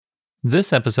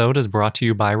This episode is brought to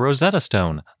you by Rosetta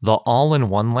Stone, the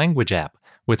all-in-one language app.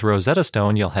 With Rosetta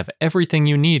Stone, you'll have everything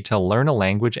you need to learn a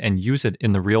language and use it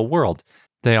in the real world.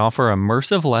 They offer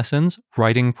immersive lessons,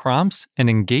 writing prompts,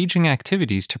 and engaging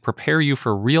activities to prepare you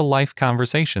for real-life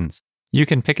conversations. You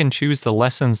can pick and choose the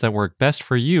lessons that work best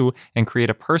for you and create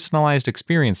a personalized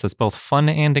experience that's both fun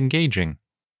and engaging.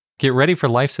 Get ready for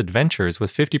life's adventures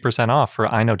with 50% off for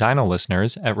I Know Dino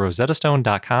listeners at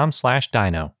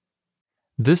rosettastone.com/dino.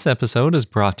 This episode is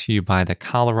brought to you by the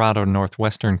Colorado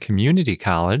Northwestern Community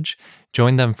College.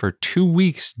 Join them for 2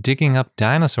 weeks digging up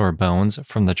dinosaur bones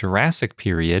from the Jurassic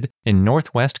period in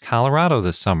Northwest Colorado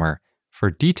this summer.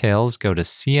 For details, go to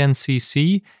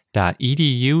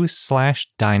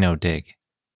cncc.edu/dinodig.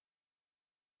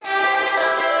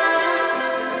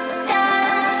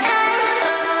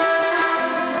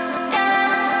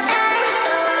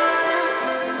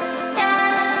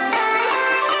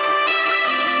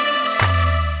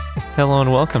 Hello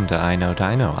and welcome to I Know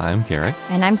Dino. I'm Garrett.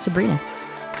 And I'm Sabrina.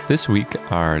 This week,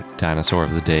 our dinosaur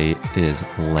of the day is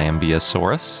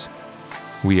Lambeosaurus.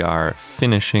 We are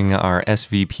finishing our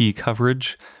SVP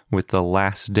coverage with the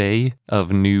last day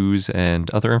of news and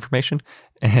other information,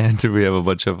 and we have a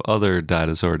bunch of other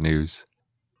dinosaur news.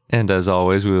 And as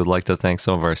always, we would like to thank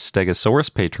some of our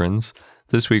Stegosaurus patrons.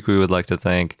 This week, we would like to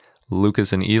thank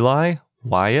Lucas and Eli,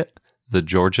 Wyatt, the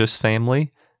Georges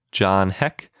family, John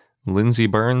Heck, Lindsay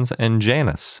Burns, and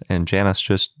Janice. And Janice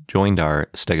just joined our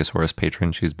Stegosaurus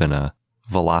patron. She's been a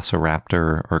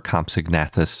Velociraptor or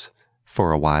Compsognathus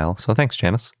for a while. So thanks,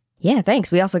 Janice. Yeah,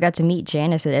 thanks. We also got to meet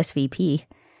Janice at SVP.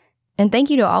 And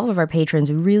thank you to all of our patrons.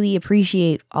 We really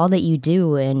appreciate all that you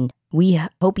do. And we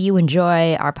hope you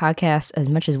enjoy our podcast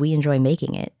as much as we enjoy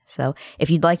making it. So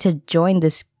if you'd like to join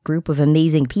this group of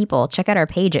amazing people, check out our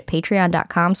page at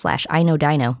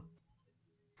patreon.com/iknowdino.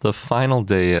 The final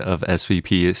day of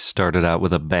SVP started out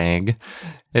with a bang.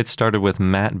 It started with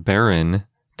Matt Barron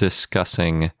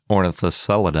discussing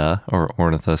Ornithocelida or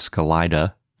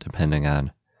Ornithoscelida, depending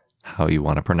on how you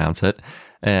want to pronounce it.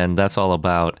 And that's all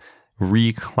about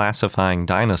reclassifying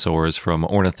dinosaurs from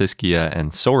Ornithischia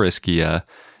and Saurischia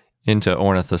into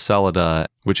Ornithocelida,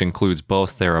 which includes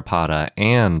both Theropoda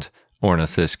and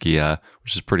Ornithischia,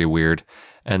 which is pretty weird.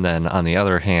 And then on the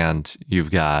other hand, you've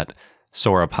got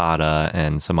Sauropoda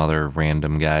and some other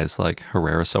random guys like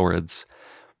Herrerasaurids.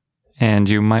 And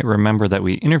you might remember that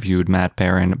we interviewed Matt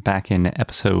Barron back in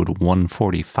episode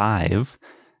 145.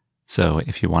 So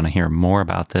if you want to hear more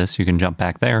about this, you can jump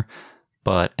back there.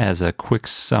 But as a quick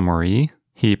summary,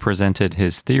 he presented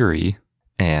his theory,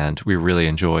 and we really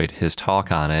enjoyed his talk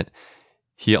on it.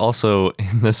 He also,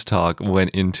 in this talk, went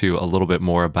into a little bit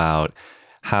more about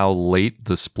how late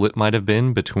the split might have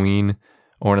been between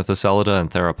Ornithocelida and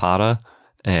Theropoda,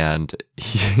 and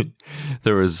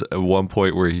there was one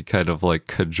point where he kind of like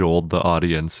cajoled the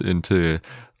audience into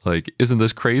like, isn't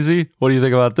this crazy? What do you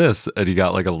think about this? And he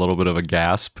got like a little bit of a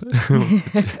gasp.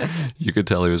 You could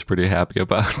tell he was pretty happy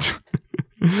about.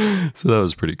 So that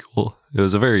was pretty cool. It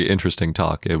was a very interesting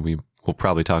talk, and we will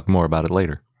probably talk more about it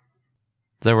later.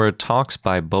 There were talks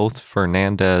by both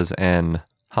Fernandez and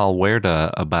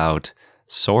Halwerda about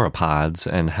sauropods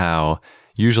and how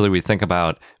usually we think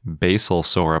about basal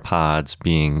sauropods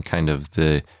being kind of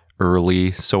the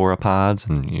early sauropods,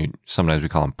 and sometimes we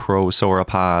call them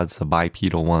prosauropods, the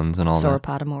bipedal ones and all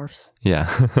Sauropodomorphs. that. Yeah,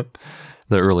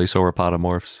 the early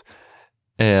sauropodomorphs.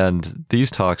 And these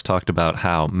talks talked about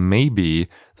how maybe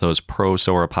those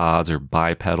prosauropods or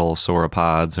bipedal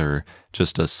sauropods or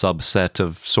just a subset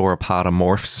of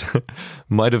sauropodomorphs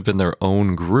might have been their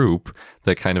own group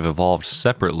that kind of evolved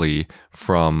separately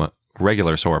from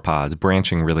regular sauropods,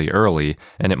 branching really early,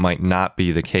 and it might not be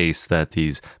the case that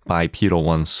these bipedal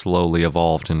ones slowly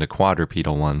evolved into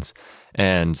quadrupedal ones.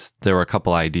 And there were a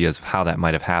couple ideas of how that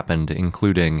might have happened,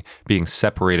 including being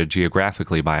separated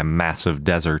geographically by a massive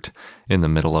desert in the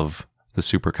middle of the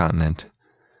supercontinent.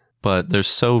 But there's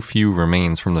so few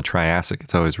remains from the Triassic,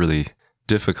 it's always really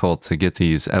difficult to get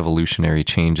these evolutionary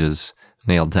changes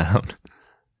nailed down.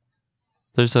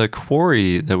 There's a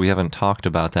quarry that we haven't talked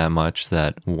about that much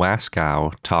that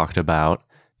Waskow talked about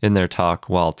in their talk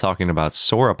while talking about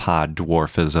sauropod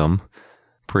dwarfism.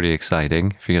 Pretty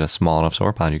exciting. If you get a small enough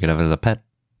sauropod, you could have it as a pet,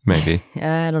 maybe.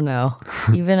 I don't know.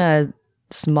 Even a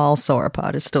small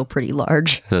sauropod is still pretty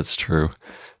large. That's true.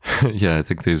 Yeah, I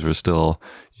think these were still,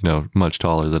 much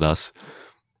taller than us.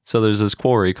 So there's this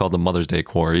quarry called the Mother's Day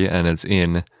Quarry, and it's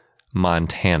in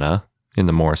Montana in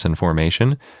the Morrison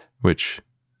Formation, which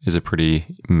is a pretty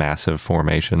massive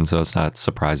formation, so it's not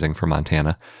surprising for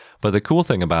Montana. But the cool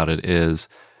thing about it is,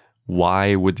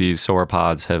 why would these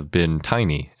sauropods have been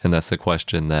tiny? And that's the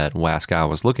question that Waskow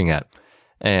was looking at.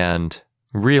 And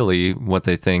really what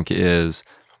they think is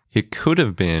it could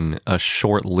have been a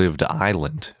short-lived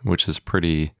island, which is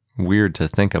pretty weird to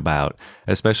think about,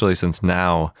 especially since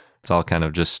now it's all kind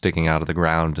of just sticking out of the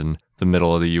ground in the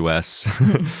middle of the U.S.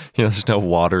 There's no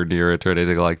water near it or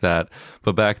anything like that.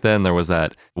 But back then there was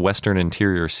that Western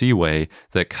Interior Seaway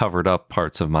that covered up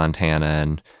parts of Montana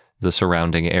and the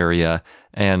surrounding area,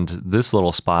 and this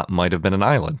little spot might have been an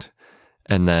island.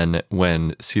 And then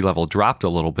when sea level dropped a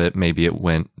little bit, maybe it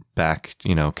went back,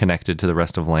 connected to the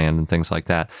rest of land and things like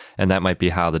that. And that might be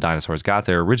how the dinosaurs got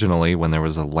there originally, when there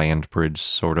was a land bridge,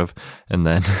 sort of. And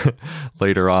then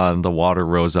later on, the water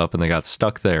rose up and they got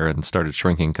stuck there and started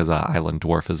shrinking because of island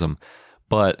dwarfism.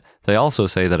 But they also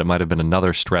say that it might have been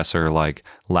another stressor, like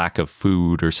lack of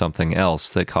food or something else,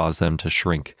 that caused them to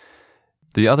shrink.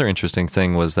 The other interesting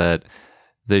thing was that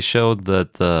they showed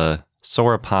that the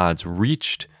sauropods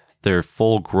reached their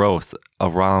full growth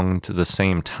around the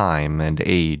same time and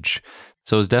age.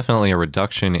 So it's definitely a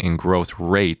reduction in growth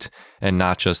rate, and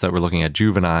not just that we're looking at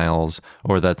juveniles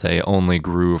or that they only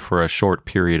grew for a short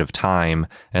period of time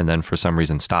and then for some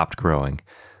reason stopped growing,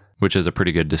 which is a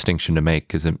pretty good distinction to make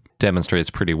because it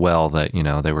demonstrates pretty well that,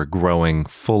 they were growing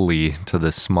fully to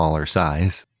this smaller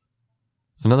size.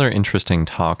 Another interesting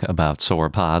talk about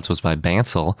sauropods was by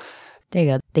Bansal. There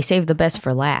you go. They saved the best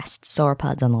for last.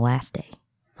 Sauropods on the last day.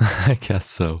 I guess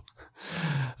so.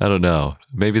 I don't know.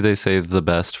 Maybe they saved the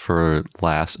best for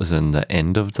last, as in the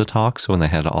end of the talks when they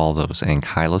had all those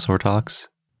ankylosaur talks.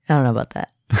 I don't know about that.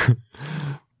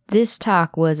 This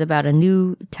talk was about a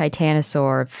new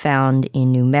titanosaur found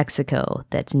in New Mexico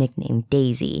that's nicknamed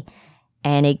Daisy,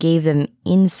 and it gave them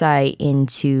insight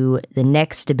into the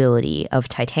neck stability of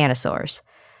titanosaurs.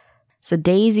 So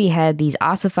Daisy had these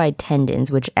ossified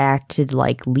tendons which acted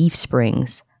like leaf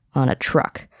springs on a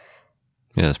truck.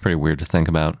 Yeah, it's pretty weird to think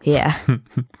about. Yeah.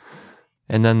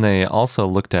 And then they also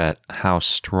looked at how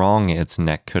strong its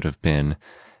neck could have been.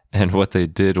 And what they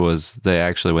did was they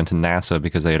actually went to NASA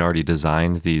because they had already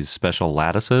designed these special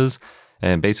lattices.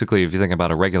 And basically, if you think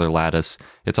about a regular lattice,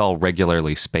 it's all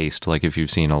regularly spaced, like if you've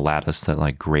seen a lattice that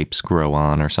like grapes grow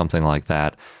on or something like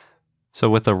that. So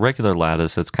with a regular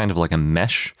lattice, it's kind of like a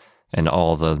mesh, and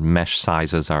all the mesh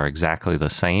sizes are exactly the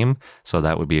same. So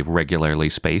that would be regularly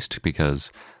spaced because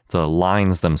the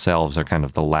lines themselves are kind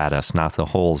of the lattice, not the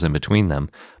holes in between them.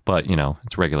 But,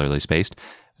 it's regularly spaced.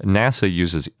 NASA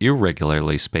uses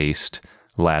irregularly spaced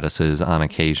lattices on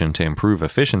occasion to improve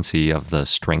efficiency of the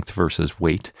strength versus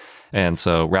weight. And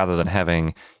so rather than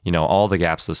having, all the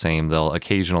gaps the same, they'll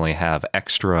occasionally have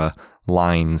extra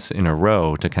lines in a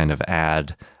row to kind of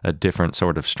add a different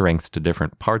sort of strength to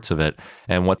different parts of it.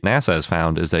 And what NASA has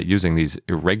found is that using these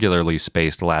irregularly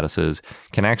spaced lattices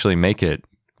can actually make it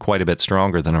quite a bit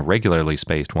stronger than a regularly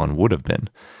spaced one would have been.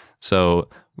 So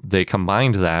they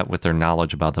combined that with their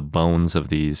knowledge about the bones of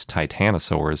these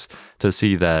titanosaurs to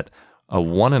see that a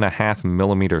 1.5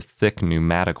 millimeter thick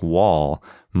pneumatic wall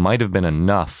might have been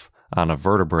enough on a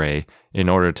vertebrae in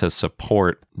order to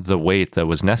support the weight that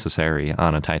was necessary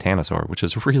on a titanosaur, which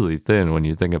is really thin when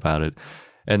you think about it.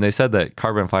 And they said that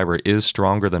carbon fiber is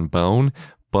stronger than bone,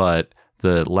 but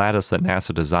the lattice that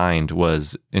NASA designed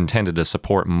was intended to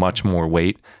support much more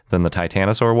weight than the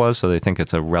titanosaur was, so they think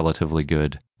it's a relatively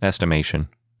good estimation.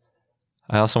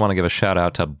 I also want to give a shout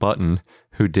out to Button,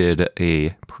 who did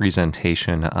a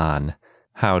presentation on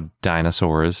how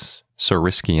dinosaurs,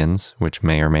 Saurischians, which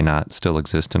may or may not still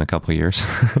exist in a couple of years,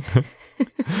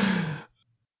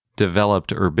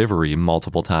 developed herbivory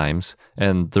multiple times.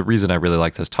 And the reason I really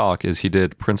like this talk is he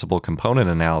did principal component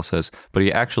analysis, but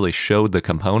he actually showed the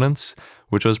components,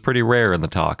 which was pretty rare in the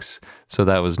talks. So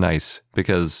that was nice,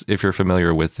 because if you're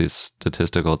familiar with this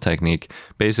statistical technique,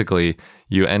 basically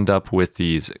you end up with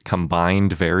these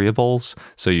combined variables.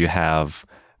 So you have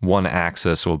one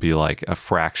axis will be like a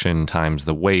fraction times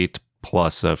the weight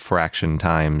plus a fraction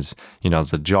times,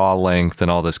 the jaw length and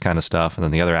all this kind of stuff. And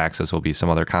then the other axis will be some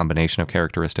other combination of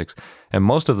characteristics. And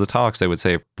most of the talks, they would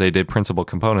say they did principal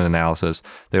component analysis.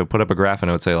 They would put up a graph and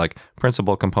it would say like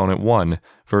principal component 1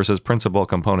 versus principal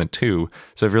component 2.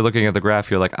 So if you're looking at the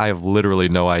graph, you're like, I have literally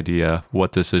no idea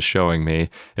what this is showing me.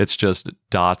 It's just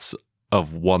dots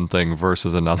of one thing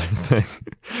versus another thing.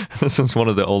 This was one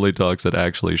of the only talks that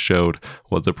actually showed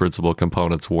what the principal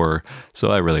components were.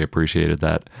 So I really appreciated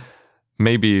that.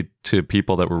 Maybe to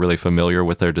people that were really familiar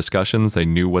with their discussions, they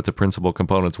knew what the principal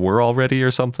components were already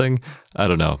or something. I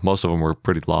don't know. Most of them were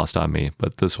pretty lost on me,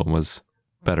 but this one was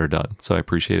better done. So I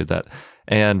appreciated that.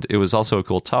 And it was also a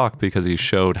cool talk because he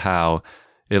showed how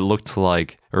it looked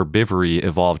like herbivory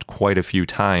evolved quite a few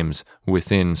times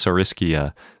within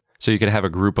Saurischia. So you could have a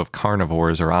group of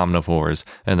carnivores or omnivores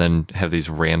and then have these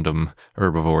random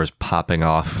herbivores popping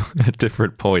off at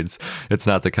different points. It's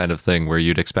not the kind of thing where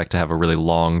you'd expect to have a really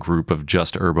long group of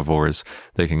just herbivores.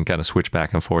 They can kind of switch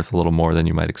back and forth a little more than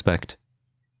you might expect.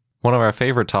 One of our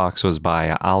favorite talks was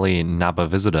by Ali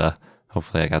Nabavizada.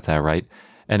 Hopefully I got that right.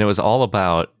 And it was all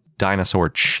about dinosaur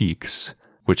cheeks,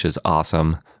 which is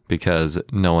awesome because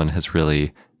no one has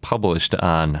really published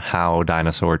on how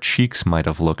dinosaur cheeks might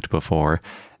have looked before.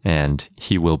 And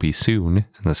he will be soon.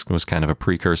 And this was kind of a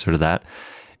precursor to that.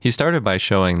 He started by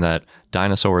showing that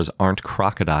dinosaurs aren't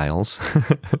crocodiles,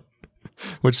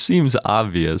 which seems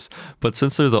obvious. But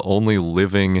since they're the only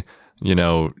living,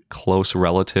 close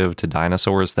relative to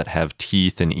dinosaurs that have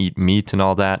teeth and eat meat and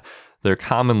all that, they're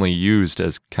commonly used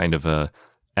as kind of a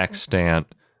extant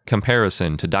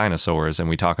comparison to dinosaurs. And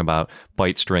we talk about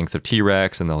bite strength of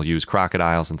T-Rex, and they'll use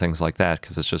crocodiles and things like that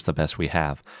because it's just the best we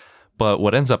have. But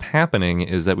what ends up happening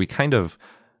is that we kind of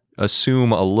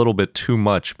assume a little bit too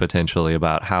much potentially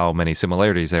about how many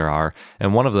similarities there are.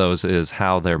 And one of those is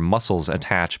how their muscles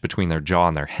attach between their jaw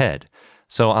and their head.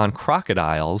 So on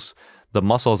crocodiles, the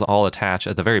muscles all attach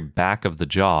at the very back of the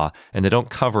jaw, and they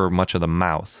don't cover much of the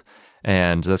mouth.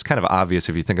 And that's kind of obvious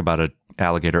if you think about an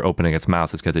alligator opening its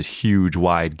mouth. It's got this huge,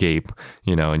 wide gape,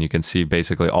 and you can see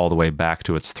basically all the way back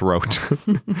to its throat,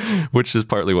 which is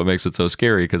partly what makes it so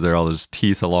scary because there are all those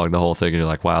teeth along the whole thing. And you're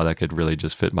like, wow, that could really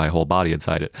just fit my whole body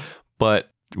inside it. But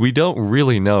we don't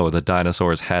really know that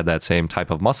dinosaurs had that same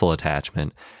type of muscle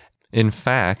attachment. In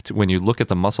fact, when you look at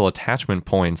the muscle attachment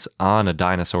points on a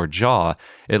dinosaur jaw,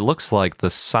 it looks like the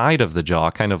side of the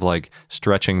jaw, kind of like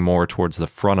stretching more towards the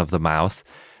front of the mouth,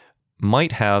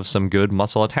 might have some good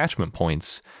muscle attachment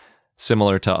points,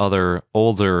 similar to other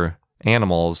older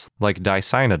animals like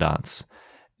Dicynodonts.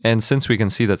 And since we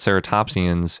can see that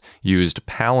ceratopsians used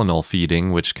palinal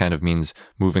feeding, which kind of means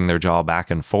moving their jaw back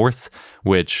and forth,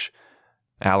 which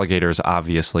alligators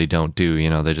obviously don't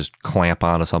do, they just clamp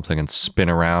onto something and spin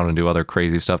around and do other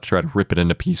crazy stuff to try to rip it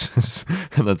into pieces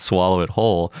and then swallow it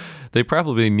whole. They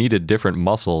probably needed different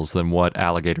muscles than what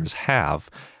alligators have.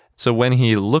 So when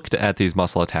he looked at these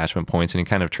muscle attachment points and he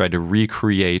kind of tried to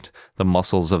recreate the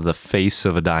muscles of the face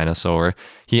of a dinosaur,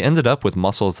 he ended up with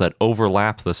muscles that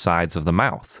overlap the sides of the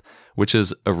mouth, which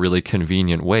is a really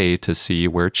convenient way to see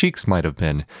where cheeks might have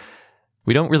been.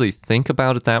 We don't really think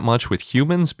about it that much with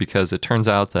humans because it turns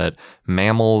out that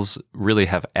mammals really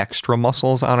have extra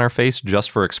muscles on our face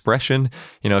just for expression.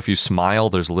 If you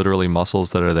smile, there's literally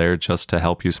muscles that are there just to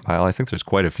help you smile. I think there's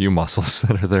quite a few muscles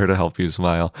that are there to help you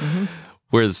smile. Mm-hmm.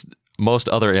 Whereas most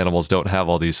other animals don't have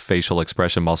all these facial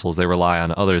expression muscles. They rely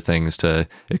on other things to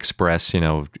express,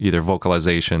 either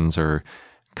vocalizations or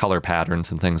color patterns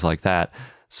and things like that.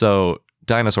 So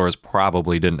dinosaurs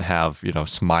probably didn't have,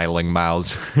 smiling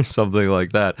mouths or something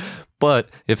like that. But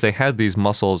if they had these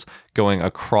muscles going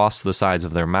across the sides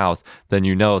of their mouth, then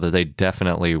that they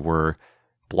definitely were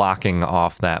blocking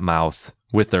off that mouth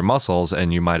with their muscles,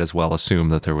 and you might as well assume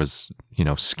that there was,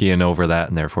 skin over that,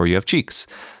 and therefore you have cheeks.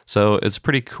 So it's a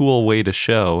pretty cool way to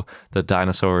show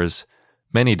that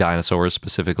many dinosaurs,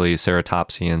 specifically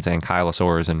ceratopsians,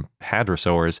 ankylosaurs, and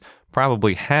hadrosaurs,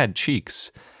 probably had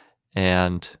cheeks.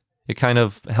 And it kind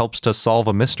of helps to solve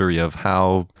a mystery of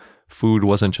how food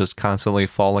wasn't just constantly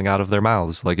falling out of their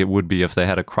mouths like it would be if they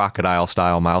had a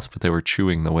crocodile-style mouth, but they were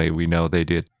chewing the way we know they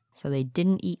did. So they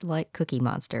didn't eat like Cookie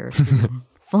Monster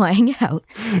flying out.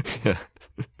 Yeah.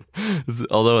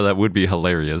 Although that would be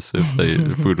hilarious if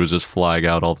the food was just flying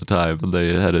out all the time and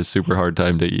they had a super hard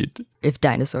time to eat. If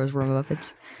dinosaurs were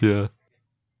Muppets. Yeah.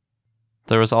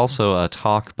 There was also a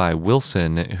talk by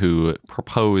Wilson who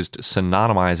proposed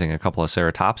synonymizing a couple of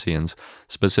ceratopsians,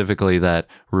 specifically that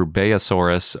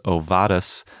Rubeosaurus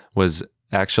ovatus was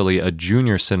actually a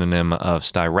junior synonym of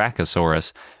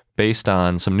Styracosaurus, based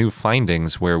on some new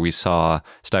findings where we saw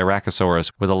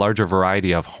Styracosaurus with a larger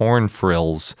variety of horn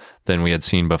frills than we had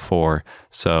seen before.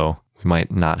 So we might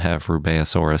not have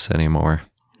Rubeosaurus anymore.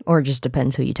 Or it just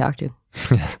depends who you talk to.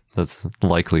 Yeah, that's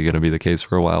likely going to be the case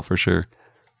for a while for sure.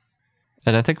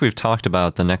 And I think we've talked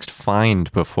about the next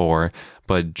find before,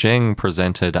 but Zheng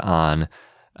presented on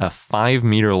a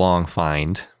 5-meter long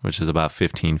find, which is about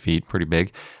 15 feet, pretty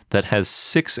big, that has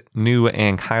 6 new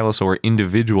ankylosaur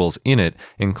individuals in it,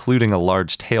 including a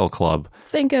large tail club.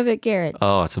 Think of it, Garrett.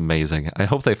 Oh, it's amazing. I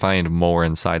hope they find more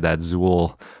inside that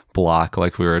Zool block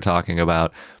like we were talking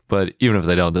about, but even if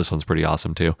they don't, this one's pretty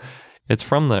awesome too. It's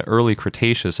from the early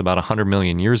Cretaceous, about 100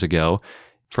 million years ago,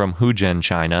 from Hujian,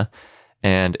 China,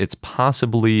 and it's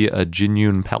possibly a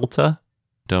Jinyun pelta.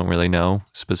 Don't really know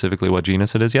specifically what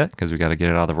genus it is yet because we got to get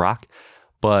it out of the rock.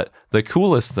 But the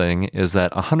coolest thing is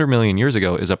that 100 million years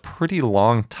ago is a pretty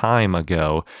long time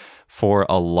ago. for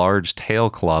a large tail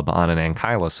club on an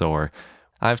ankylosaur.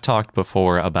 I've talked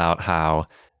before about how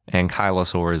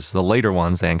ankylosaurs, the later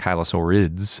ones, the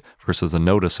ankylosaurids versus the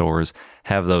nodosaurs,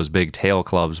 have those big tail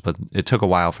clubs, but it took a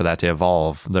while for that to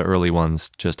evolve. The early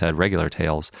ones just had regular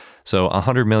tails. So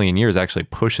 100 million years actually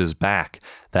pushes back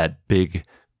that big,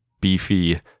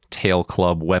 beefy tail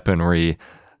club weaponry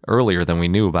earlier than we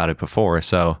knew about it before.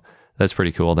 So that's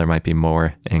pretty cool. There might be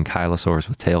more ankylosaurs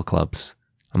with tail clubs.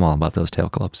 I'm all about those tail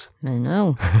clubs. I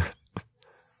know.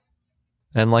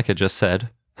 And like I just said,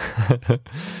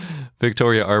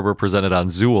 Victoria Arbor presented on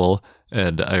Zool,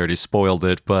 and I already spoiled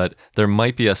it, but there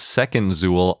might be a second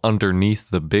Zool underneath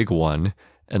the big one,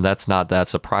 and that's not that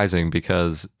surprising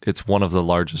because it's one of the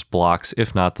largest blocks,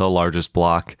 if not the largest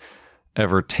block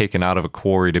ever taken out of a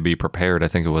quarry to be prepared. I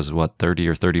think it was, 30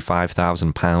 or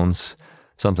 35,000 pounds,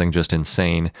 something just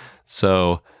insane.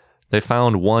 So they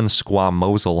found one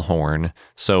squamosal horn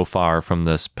so far from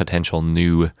this potential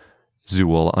new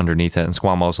Zool underneath it. And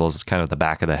squamosal is kind of the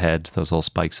back of the head, those little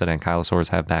spikes that ankylosaurs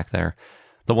have back there.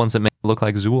 The ones that make it look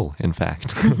like Zool, in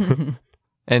fact.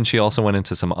 And she also went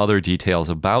into some other details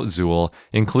about Zool,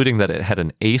 including that it had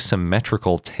an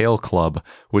asymmetrical tail club,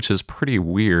 which is pretty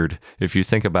weird if you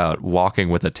think about walking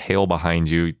with a tail behind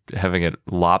you, having it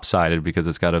lopsided because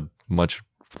it's got a much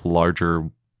larger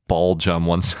bulge on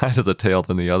one side of the tail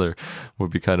than the other would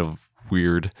be kind of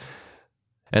weird.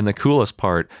 And the coolest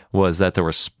part was that there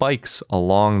were spikes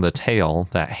along the tail,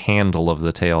 that handle of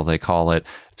the tail, they call it.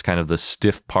 It's kind of the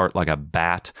stiff part like a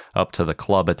bat up to the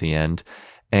club at the end.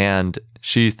 And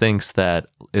she thinks that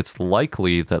it's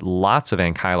likely that lots of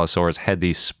ankylosaurs had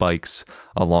these spikes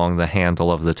along the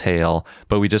handle of the tail,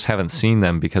 but we just haven't seen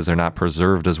them because they're not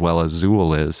preserved as well as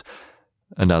Zool is.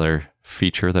 Another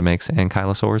feature that makes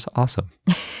ankylosaurs awesome.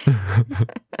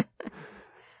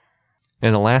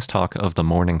 In the last talk of the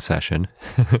morning session,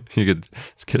 you could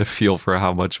get a feel for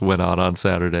how much went on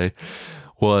Saturday,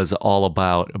 was all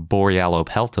about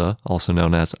Borealopelta, also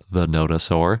known as the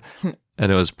nodosaur.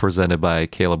 And it was presented by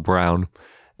Caleb Brown.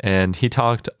 And he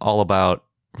talked all about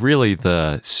really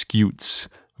the scutes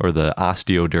or the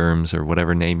osteoderms or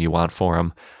whatever name you want for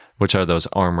them, which are those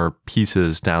armor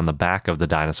pieces down the back of the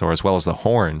dinosaur, as well as the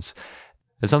horns.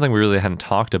 It's something we really hadn't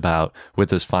talked about with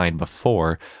this find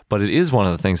before, but it is one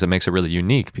of the things that makes it really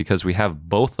unique because we have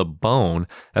both the bone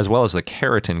as well as the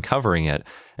keratin covering it.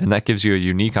 And that gives you a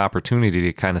unique opportunity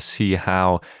to kind of see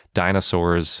how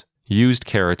dinosaurs used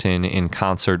keratin in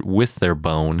concert with their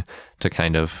bone to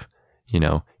kind of,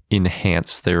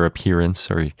 enhance their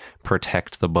appearance or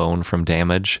protect the bone from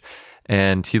damage.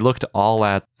 And he looked all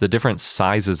at the different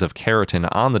sizes of keratin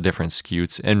on the different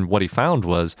scutes. And what he found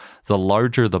was the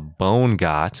larger the bone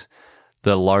got,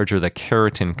 the larger the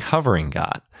keratin covering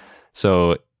got.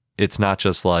 So it's not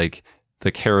just like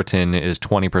the keratin is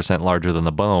 20% larger than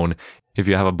the bone. If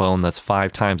you have a bone that's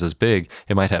 5 times as big,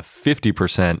 it might have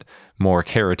 50% more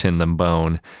keratin than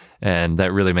bone. And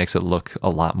that really makes it look a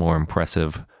lot more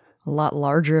impressive. A lot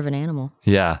larger of an animal.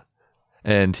 Yeah.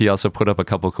 And he also put up a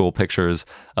couple cool pictures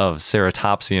of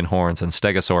ceratopsian horns and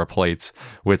stegosaur plates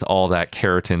with all that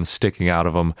keratin sticking out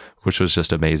of them, which was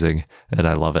just amazing. And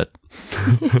I love it.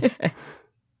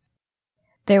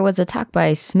 There was a talk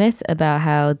by Smith about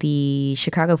how the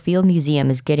Chicago Field Museum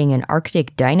is getting an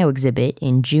Arctic dino exhibit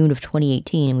in June of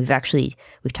 2018. And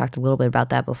we've talked a little bit about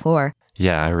that before.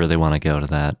 Yeah, I really want to go to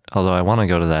that. Although I want to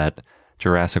go to that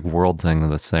Jurassic World thing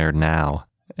that's there now.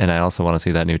 And I also want to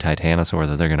see that new Titanosaur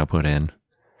that they're going to put in.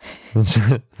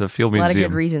 The Field Museum. A lot of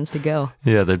good reasons to go.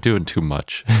 Yeah, they're doing too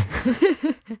much.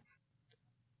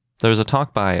 There was a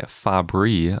talk by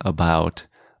Fabry about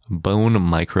bone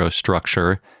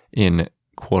microstructure in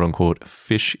quote-unquote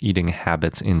fish-eating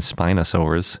habits in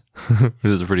Spinosaurs,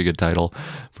 which is a pretty good title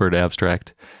for an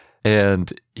abstract.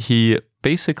 And he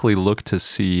basically looked to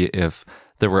see if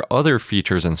there were other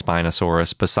features in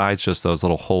Spinosaurus besides just those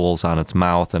little holes on its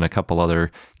mouth and a couple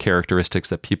other characteristics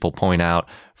that people point out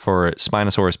for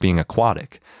Spinosaurus being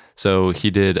aquatic. So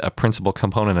he did a principal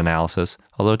component analysis,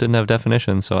 although it didn't have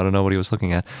definitions, so I don't know what he was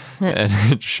looking at. And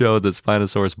it showed that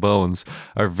Spinosaurus bones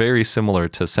are very similar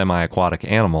to semi-aquatic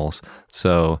animals.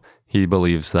 So he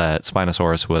believes that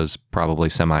Spinosaurus was probably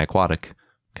semi-aquatic,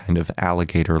 kind of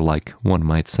alligator-like, one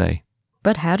might say.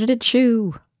 But how did it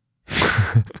chew?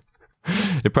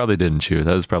 It probably didn't chew.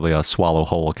 That was probably a swallow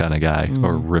whole kind of guy,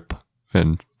 or rip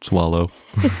and swallow.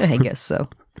 I guess so.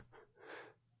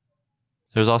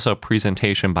 There's also a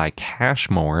presentation by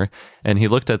Cashmore, and he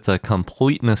looked at the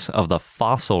completeness of the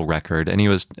fossil record, and he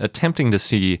was attempting to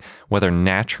see whether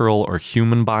natural or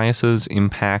human biases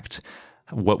impact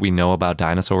what we know about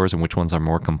dinosaurs and which ones are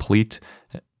more complete.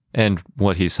 And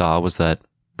what he saw was that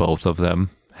both of them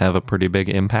have a pretty big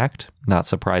impact, not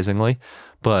surprisingly.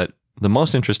 But the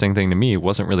most interesting thing to me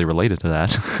wasn't really related to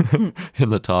that in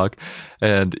the talk.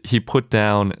 And he put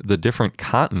down the different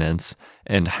continents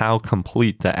and how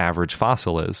complete the average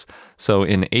fossil is. So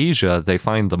in Asia, they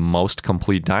find the most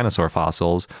complete dinosaur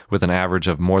fossils with an average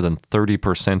of more than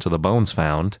 30% of the bones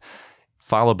found,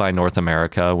 followed by North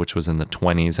America, which was in the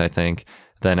 20s, I think,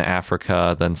 then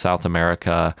Africa, then South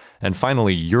America, and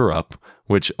finally Europe,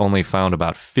 which only found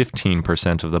about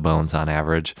 15% of the bones on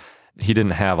average. He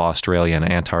didn't have Australia and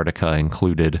Antarctica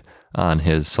included on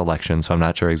his selection, so I'm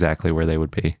not sure exactly where they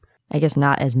would be. I guess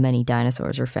not as many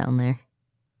dinosaurs are found there.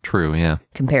 True, yeah.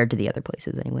 Compared to the other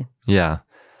places, anyway. Yeah.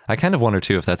 I kind of wonder,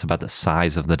 too, if that's about the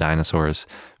size of the dinosaurs,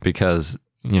 because,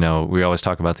 you know, we always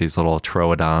talk about these little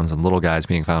troodons and little guys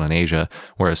being found in Asia,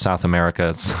 whereas South America,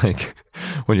 it's like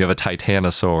when you have a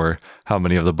titanosaur, how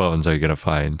many of the bones are you going to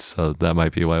find? So that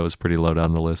might be why it was pretty low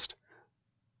down the list.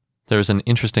 There's an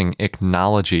interesting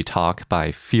ichnology talk by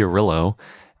Fiorillo,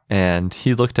 and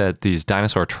he looked at these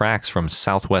dinosaur tracks from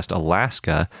southwest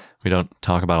Alaska. We don't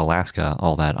talk about Alaska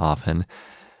all that often.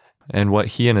 And what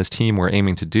he and his team were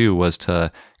aiming to do was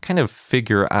to kind of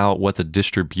figure out what the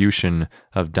distribution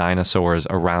of dinosaurs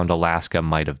around Alaska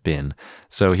might have been.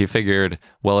 So he figured,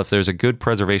 well, if there's a good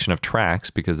preservation of tracks,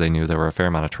 because they knew there were a fair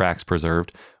amount of tracks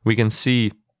preserved, we can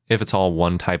see if it's all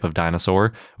one type of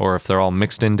dinosaur or if they're all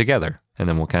mixed in together. And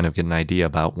then we'll kind of get an idea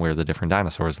about where the different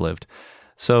dinosaurs lived.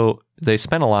 So they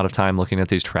spent a lot of time looking at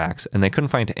these tracks, and they couldn't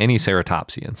find any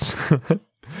ceratopsians.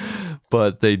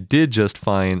 But they did just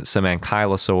find some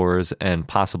ankylosaurs and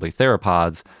possibly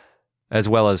theropods, as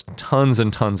well as tons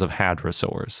and tons of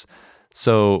hadrosaurs.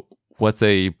 So what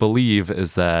they believe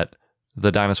is that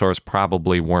the dinosaurs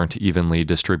probably weren't evenly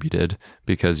distributed,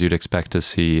 because you'd expect to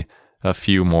see a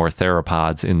few more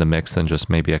theropods in the mix than just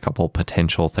maybe a couple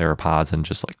potential theropods and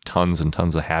just like tons and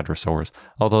tons of hadrosaurs,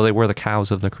 although they were the cows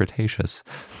of the Cretaceous,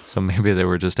 so maybe they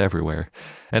were just everywhere.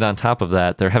 And on top of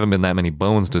that, there haven't been that many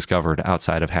bones discovered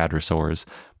outside of hadrosaurs,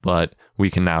 but we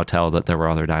can now tell that there were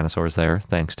other dinosaurs there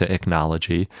thanks to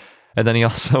ichnology. And then he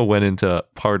also went into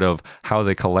part of how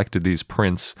they collected these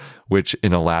prints, which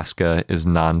in Alaska is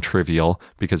non-trivial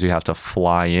because you have to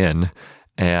fly in.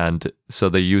 And so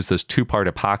they used this 2-part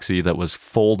epoxy that was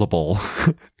foldable.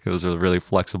 It was a really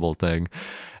flexible thing.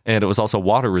 And it was also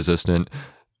water resistant,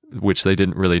 which they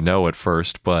didn't really know at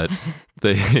first, but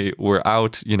they were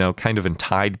out, you know, kind of in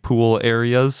tide pool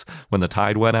areas when the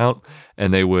tide went out,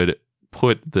 and they would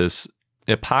put this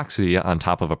epoxy on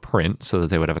top of a print so that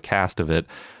they would have a cast of it.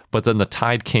 But then the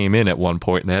tide came in at one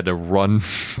point and they had to run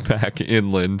back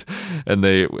inland, and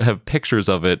they have pictures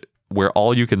of it where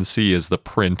all you can see is the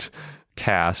print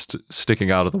cast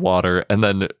sticking out of the water, and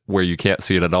then where you can't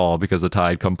see it at all because the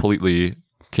tide completely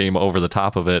came over the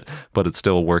top of it, but it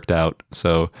still worked out.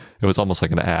 So it was almost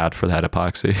like an ad for that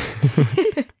epoxy.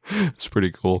 It's pretty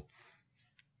cool.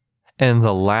 And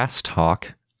the last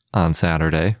talk on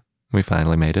Saturday, we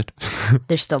finally made it.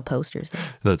 There's still posters.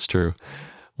 That's true.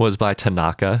 Was by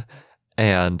Tanaka.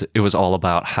 And it was all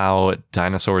about how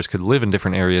dinosaurs could live in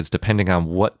different areas depending on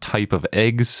what type of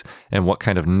eggs and what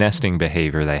kind of nesting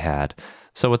behavior they had.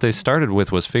 So what they started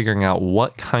with was figuring out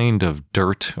what kind of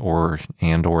dirt or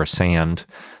sand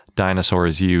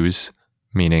dinosaurs use,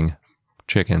 meaning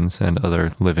chickens and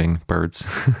other living birds,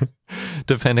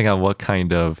 depending on what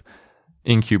kind of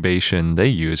incubation they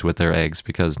use with their eggs,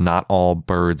 because not all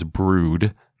birds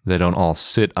brood. They don't all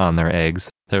sit on their eggs.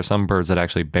 There are some birds that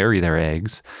actually bury their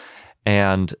eggs.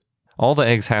 And all the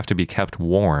eggs have to be kept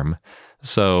warm.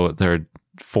 So there are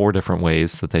 4 different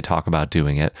ways that they talk about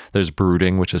doing it. There's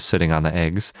brooding, which is sitting on the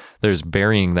eggs. There's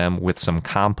burying them with some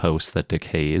compost that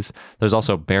decays. There's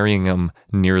also burying them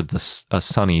near a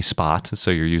sunny spot. So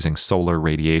you're using solar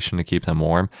radiation to keep them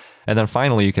warm. And then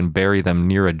finally, you can bury them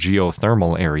near a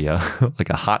geothermal area, like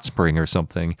a hot spring or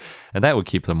something. And that would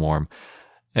keep them warm.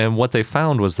 And what they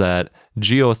found was that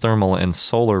geothermal and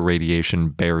solar radiation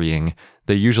burying,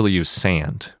 they usually use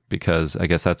sand, because I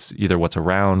guess that's either what's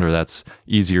around or that's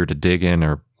easier to dig in,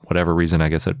 or whatever reason. I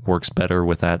guess it works better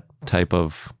with that type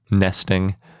of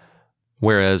nesting.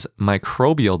 Whereas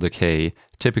microbial decay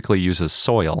typically uses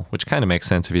soil, which kind of makes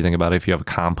sense if you think about it. If you have a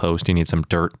compost, you need some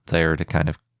dirt there to kind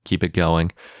of keep it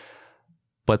going.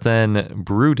 But then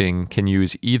brooding can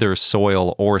use either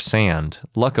soil or sand.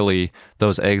 Luckily,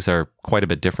 those eggs are quite a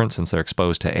bit different since they're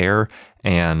exposed to air,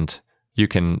 and you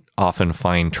can often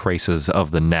find traces of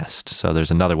the nest. So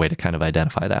there's another way to kind of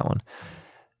identify that one.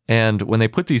 And when they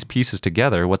put these pieces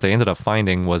together, what they ended up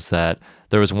finding was that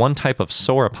there was one type of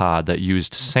sauropod that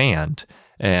used sand,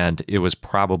 and it was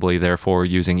probably therefore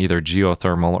using either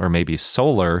geothermal or maybe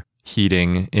solar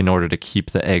heating in order to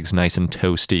keep the eggs nice and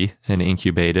toasty and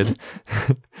incubated.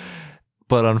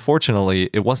 But unfortunately,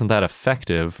 it wasn't that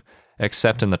effective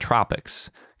except in the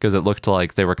tropics, because it looked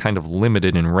like they were kind of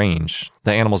limited in range.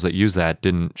 The animals that use that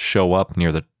didn't show up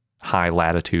near the high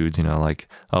latitudes, like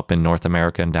up in North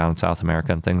America and down in South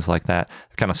America and things like that.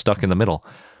 They're kind of stuck in the middle.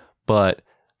 But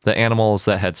the animals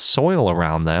that had soil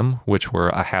around them, which were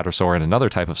a hadrosaur and another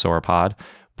type of sauropod,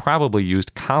 probably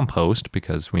used compost,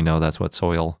 because we know that's what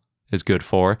soil is good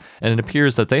for. And it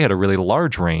appears that they had a really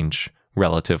large range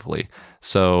relatively.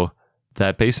 So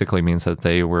that basically means that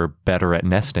they were better at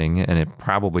nesting, and it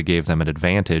probably gave them an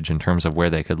advantage in terms of where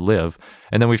they could live.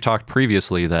 And then we've talked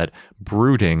previously that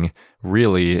brooding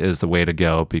really is the way to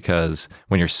go, because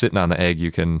when you're sitting on the egg, you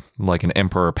can, like an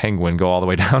emperor penguin, go all the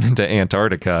way down into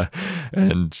Antarctica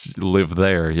and live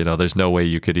there. There's no way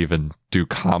you could even do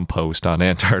compost on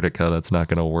Antarctica. That's not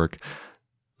going to work.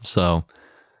 So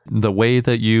the way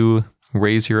that you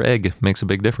raise your egg makes a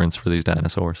big difference for these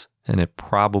dinosaurs. And it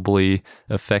probably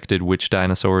affected which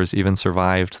dinosaurs even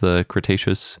survived the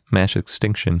Cretaceous mass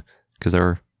extinction, because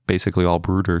they're basically all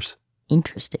brooders.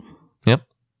 Interesting. Yep.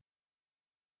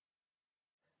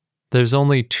 There's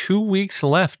only 2 weeks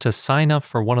left to sign up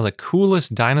for one of the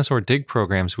coolest dinosaur dig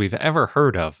programs we've ever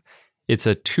heard of. It's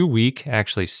a 2-week,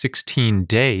 actually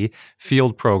 16-day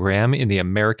field program in the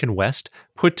American West,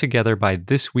 put together by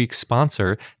this week's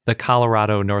sponsor, the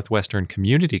Colorado Northwestern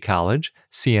Community College,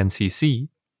 CNCC.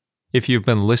 If you've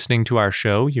been listening to our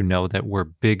show, you know that we're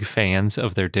big fans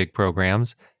of their dig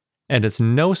programs, and it's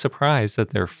no surprise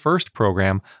that their first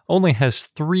program only has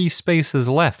 3 spaces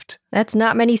left. That's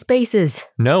not many spaces.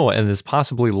 No, and there's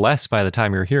possibly less by the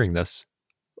time you're hearing this.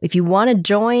 If you want to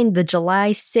join the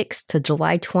July 6th to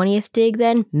July 20th dig,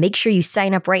 then make sure you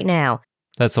sign up right now.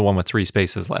 That's the one with 3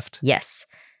 spaces left. Yes.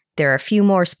 There are a few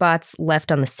more spots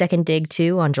left on the second dig,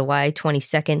 too, on July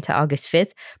 22nd to August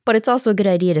 5th, but it's also a good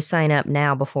idea to sign up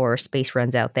now before space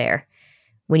runs out there.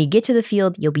 When you get to the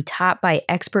field, you'll be taught by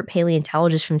expert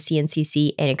paleontologists from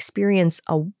CNCC and experience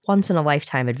a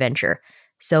once-in-a-lifetime adventure.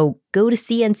 So go to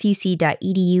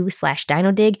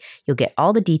cncc.edu/dinodig. You'll get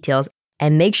all the details,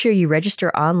 and make sure you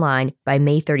register online by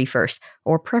May 31st,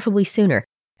 or preferably sooner.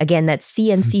 Again, that's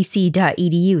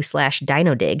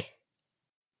cncc.edu/dinodig.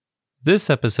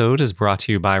 This episode is brought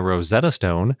to you by Rosetta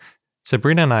Stone.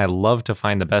 Sabrina and I love to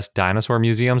find the best dinosaur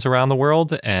museums around the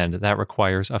world, and that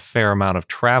requires a fair amount of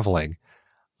traveling.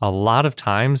 A lot of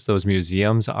times, those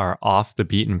museums are off the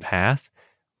beaten path.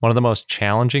 One of the most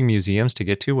challenging museums to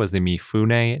get to was the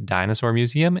Mifune Dinosaur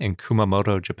Museum in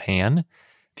Kumamoto, Japan.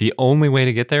 The only way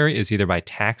to get there is either by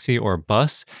taxi or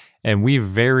bus, and we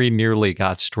very nearly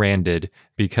got stranded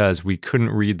because we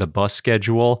couldn't read the bus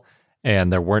schedule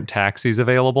and there weren't taxis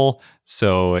available,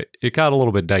 so it got a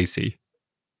little bit dicey.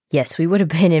 Yes, we would have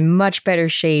been in much better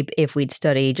shape if we'd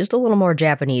studied just a little more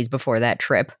Japanese before that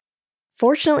trip.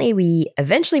 Fortunately, we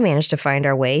eventually managed to find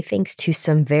our way thanks to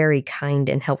some very kind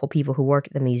and helpful people who work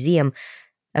at the museum.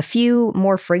 A few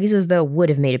more phrases, though, would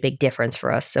have made a big difference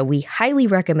for us, so we highly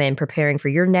recommend preparing for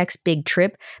your next big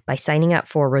trip by signing up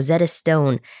for Rosetta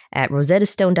Stone at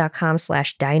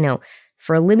rosettastone.com/dino.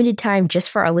 For a limited time,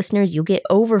 just for our listeners, you'll get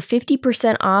over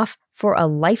 50% off for a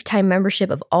lifetime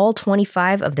membership of all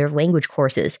 25 of their language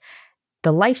courses.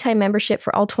 The lifetime membership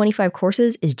for all 25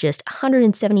 courses is just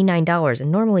 $179,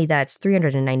 and normally that's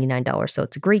 $399, so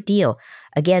it's a great deal.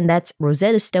 Again, that's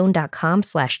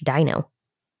rosettastone.com/dino.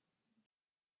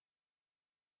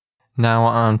 Now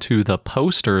on to the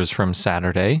posters from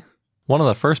Saturday. One of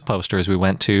the first posters we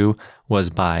went to was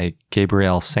by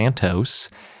Gabriel Santos,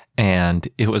 and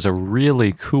it was a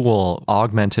really cool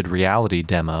augmented reality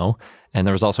demo. And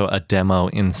there was also a demo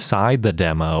inside the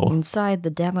demo. Inside the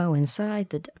demo. I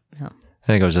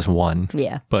think it was just one.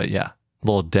 Yeah. But yeah,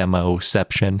 little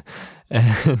demoception.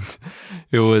 And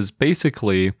it was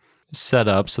basically set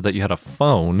up so that you had a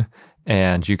phone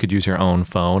and you could use your own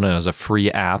phone. And it was a free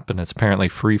app, and it's apparently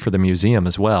free for the museum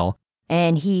as well.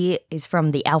 And he is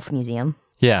from the ALF Museum.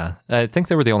 Yeah, I think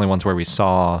they were the only ones where we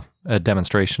saw a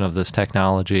demonstration of this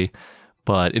technology,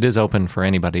 but it is open for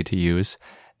anybody to use.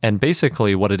 And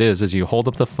basically what it is you hold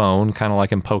up the phone, kind of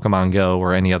like in Pokemon Go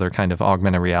or any other kind of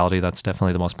augmented reality. That's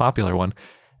definitely the most popular one.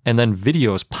 And then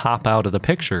videos pop out of the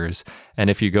pictures. And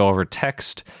if you go over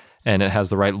text and it has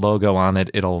the right logo on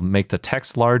it, it'll make the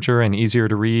text larger and easier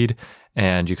to read.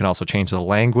 And you can also change the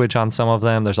language on some of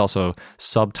them. There's also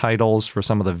subtitles for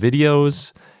some of the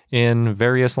videos in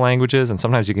various languages. And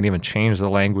sometimes you can even change the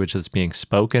language that's being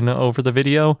spoken over the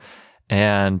video.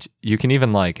 And you can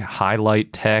even like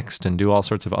highlight text and do all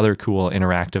sorts of other cool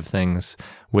interactive things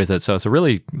with it. So it's a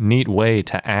really neat way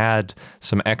to add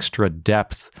some extra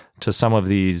depth to some of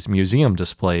these museum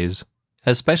displays,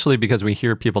 especially because we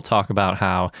hear people talk about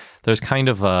how there's kind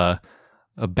of a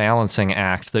balancing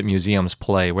act that museums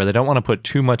play where they don't want to put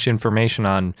too much information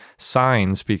on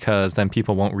signs because then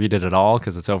people won't read it at all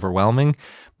because it's overwhelming.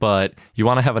 But you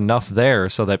want to have enough there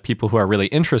so that people who are really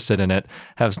interested in it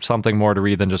have something more to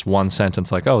read than just one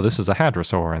sentence like, oh, this is a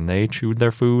hadrosaur and they chewed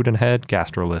their food and had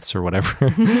gastroliths or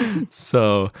whatever.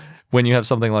 So when you have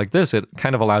something like this, it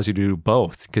kind of allows you to do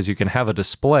both because you can have a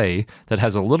display that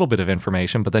has a little bit of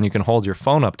information, but then you can hold your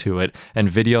phone up to it and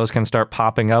videos can start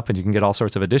popping up and you can get all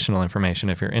sorts of additional information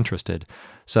if you're interested.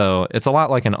 So it's a lot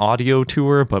like an audio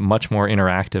tour, but much more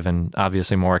interactive and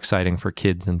obviously more exciting for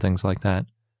kids and things like that.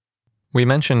 We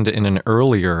mentioned in an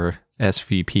earlier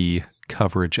SVP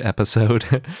coverage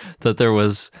episode that there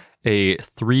was a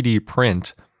 3D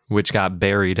print which got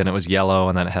buried and it was yellow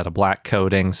and then it had a black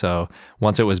coating. So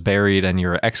once it was buried and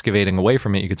you're excavating away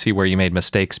from it, you could see where you made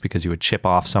mistakes because you would chip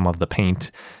off some of the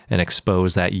paint and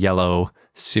expose that yellow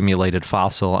simulated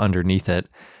fossil underneath it.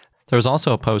 There was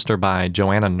also a poster by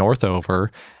Joanna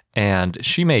Northover, and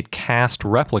she made cast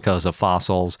replicas of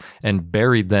fossils and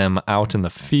buried them out in the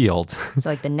field. It's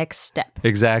like the next step.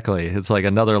 Exactly. It's like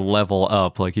another level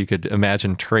up. Like you could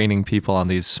imagine training people on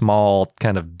these small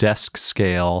kind of desk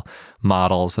scale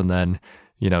models and then,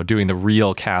 doing the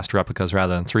real cast replicas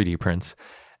rather than 3D prints.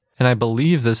 And I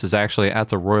believe this is actually at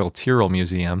the Royal Tyrrell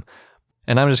Museum.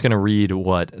 And I'm just going to read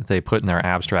what they put in their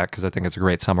abstract because I think it's a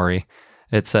great summary.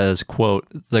 It says, quote,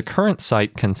 "The current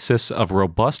site consists of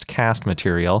robust cast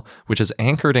material, which is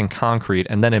anchored in concrete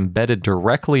and then embedded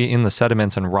directly in the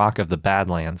sediments and rock of the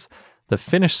Badlands. The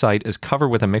finished site is covered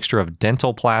with a mixture of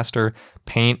dental plaster,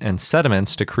 paint, and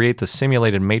sediments to create the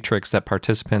simulated matrix that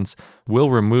participants will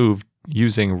remove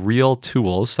using real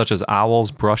tools such as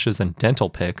owls, brushes, and dental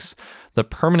picks. The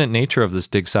permanent nature of this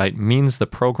dig site means the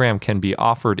program can be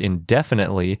offered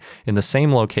indefinitely in the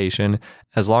same location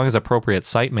as long as appropriate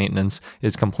site maintenance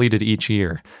is completed each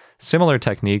year. Similar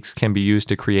techniques can be used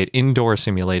to create indoor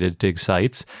simulated dig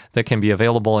sites that can be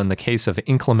available in the case of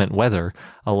inclement weather,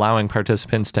 allowing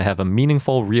participants to have a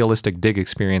meaningful, realistic dig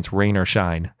experience, rain or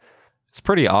shine." It's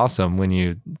pretty awesome when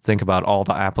you think about all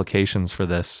the applications for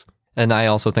this. And I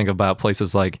also think about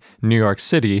places like New York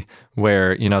City,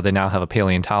 where, they now have a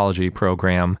paleontology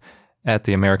program at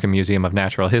the American Museum of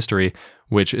Natural History,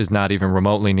 which is not even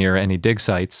remotely near any dig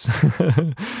sites.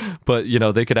 But,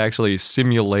 they could actually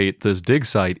simulate this dig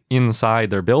site inside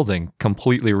their building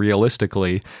completely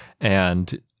realistically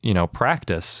and,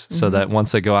 practice so that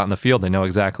once they go out in the field, they know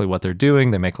exactly what they're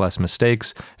doing, they make less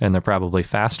mistakes, and they're probably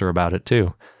faster about it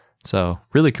too. So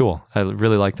really cool. I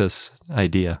really like this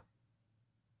idea.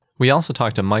 We also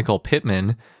talked to Michael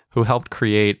Pittman, who helped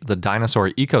create the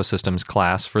Dinosaur Ecosystems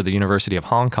class for the University of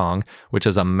Hong Kong, which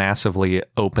is a massively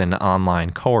open online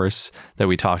course that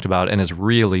we talked about and is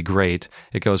really great.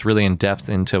 It goes really in depth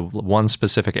into one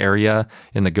specific area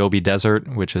in the Gobi Desert,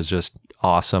 which is just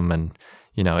awesome. And,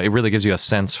 it really gives you a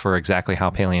sense for exactly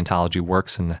how paleontology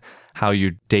works and how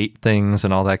you date things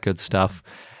and all that good stuff.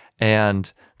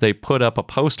 And they put up a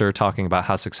poster talking about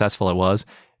how successful it was.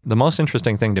 The most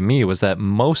interesting thing to me was that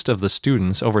most of the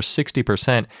students, over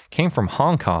 60%, came from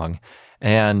Hong Kong.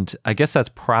 And I guess that's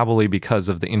probably because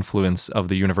of the influence of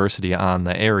the university on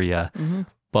the area. Mm-hmm.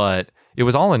 But it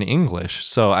was all in English.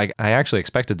 So I actually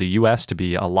expected the U.S. to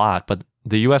be a lot, but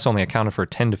the U.S. only accounted for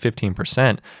 10 to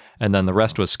 15%. And then the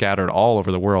rest was scattered all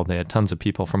over the world. They had tons of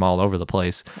people from all over the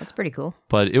place. That's pretty cool.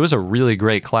 But it was a really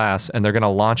great class, and they're going to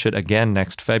launch it again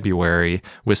next February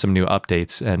with some new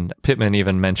updates. And Pittman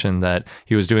even mentioned that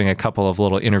he was doing a couple of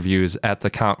little interviews at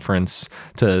the conference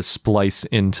to splice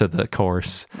into the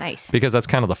course. Nice. Because that's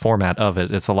kind of the format of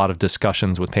it. It's a lot of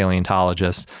discussions with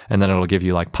paleontologists, and then it'll give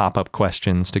you like pop-up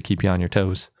questions to keep you on your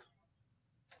toes.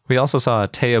 We also saw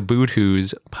Taya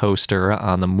Boodhoo's poster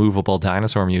on the Movable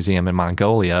Dinosaur Museum in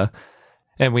Mongolia.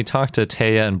 And we talked to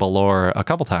Taya and Balor a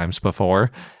couple times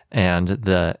before, and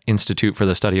the Institute for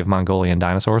the Study of Mongolian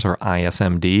Dinosaurs, or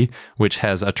ISMD, which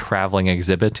has a traveling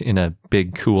exhibit in a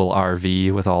big, cool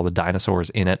RV with all the dinosaurs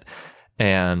in it.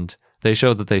 And they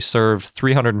showed that they served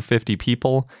 350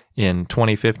 people in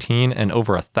 2015 and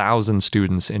over 1,000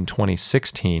 students in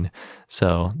 2016.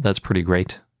 So that's pretty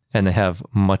great. And they have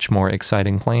much more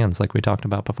exciting plans like we talked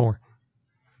about before.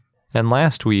 And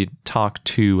last, we talked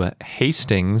to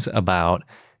Hastings about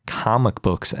comic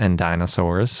books and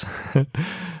dinosaurs.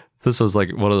 This was like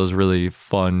one of those really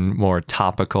fun, more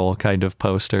topical kind of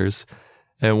posters.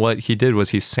 And what he did was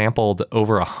he sampled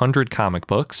over 100 comic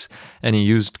books, and he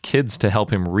used kids to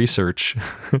help him research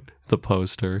the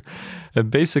poster. And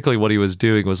basically what he was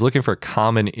doing was looking for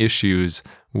common issues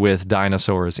with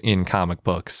dinosaurs in comic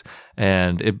books.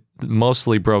 And it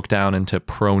mostly broke down into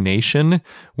pronation,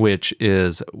 which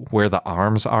is where the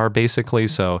arms are basically.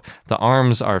 So the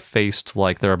arms are faced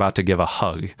like they're about to give a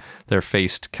hug. They're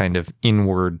faced kind of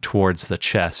inward towards the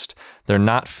chest. They're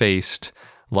not faced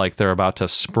like they're about to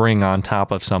spring on top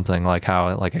of something, like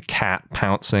how like a cat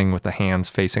pouncing with the hands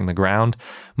facing the ground.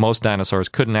 Most dinosaurs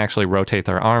couldn't actually rotate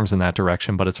their arms in that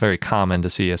direction, but it's very common to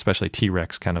see, especially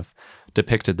T-Rex kind of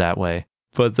depicted that way.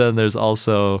 But then there's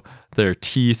also their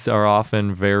teeth are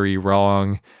often very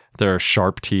wrong. There are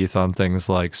sharp teeth on things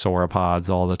like sauropods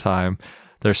all the time.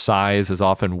 Their size is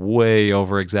often way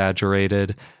over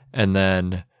exaggerated. And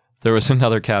then there was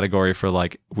another category for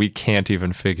like, we can't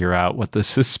even figure out what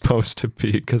this is supposed to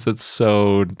be because it's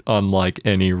so unlike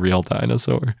any real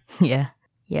dinosaur. Yeah.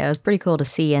 Yeah, it was pretty cool to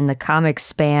see. And the comics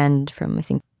spanned from, I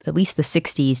think, at least the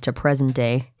 60s to present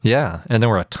day. Yeah, and there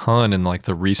were a ton in like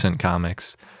the recent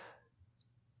comics.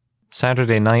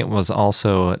 Saturday night was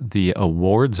also the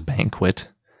awards banquet.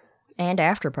 And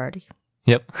after party.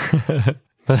 Yep.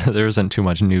 There isn't too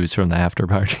much news from the after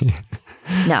party.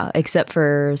 No, except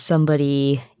for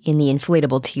somebody in the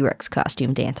inflatable T-Rex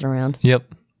costume dancing around.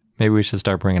 Yep. Maybe we should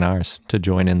start bringing ours to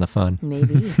join in the fun.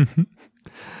 Maybe.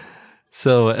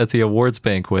 So at the awards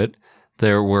banquet,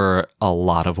 there were a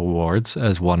lot of awards,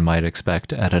 as one might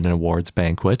expect at an awards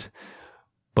banquet.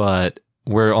 But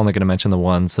we're only going to mention the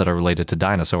ones that are related to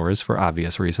dinosaurs for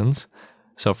obvious reasons.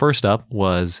 So first up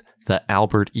was the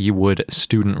Albert E. Wood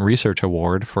Student Research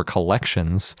Award for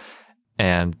Collections,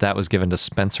 and that was given to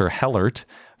Spencer Hellert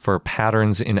for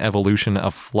patterns in evolution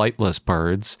of flightless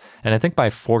birds. And I think by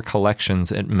for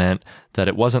collections, it meant that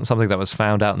it wasn't something that was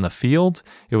found out in the field.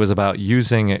 It was about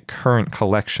using current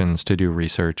collections to do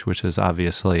research, which is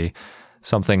obviously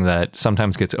something that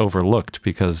sometimes gets overlooked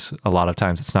because a lot of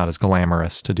times it's not as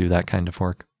glamorous to do that kind of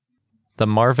work. The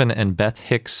Marvin and Beth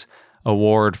Hicks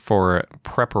Award for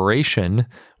Preparation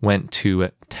went to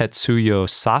Tetsuyo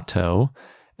Sato,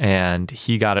 and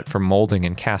he got it for molding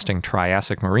and casting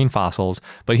Triassic marine fossils,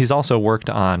 but he's also worked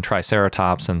on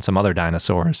Triceratops and some other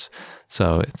dinosaurs,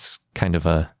 so it's kind of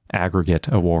a aggregate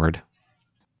award.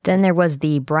 Then there was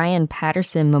the Brian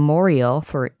Patterson Memorial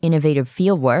for Innovative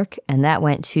Fieldwork, and that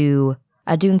went to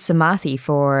Adun Samathi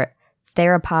for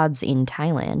Theropods in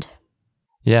Thailand.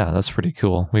 Yeah, that's pretty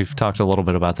cool. We've talked a little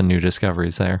bit about the new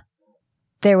discoveries there.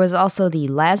 There was also the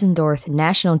Lasendorf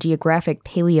National Geographic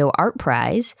Paleo Art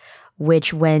Prize,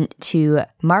 which went to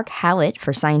Mark Hallett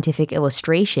for scientific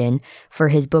illustration for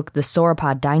his book, The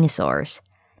Sauropod Dinosaurs.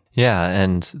 Yeah,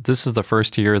 and this is the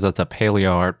first year that the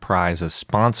Paleo Art Prize is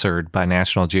sponsored by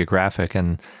National Geographic,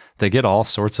 and they get all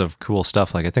sorts of cool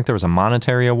stuff. Like, I think there was a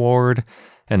monetary award,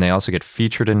 and they also get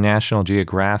featured in National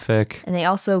Geographic. And they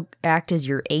also act as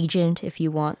your agent if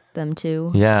you want them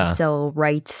to sell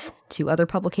rights to other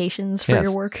publications for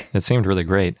your work. It seemed really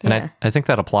great. And I think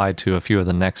that applied to a few of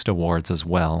the next awards as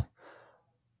well.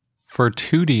 For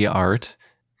 2D art,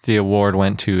 the award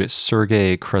went to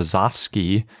Sergei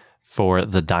Krasovsky for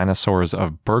The Dinosaurs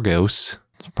of Burgos.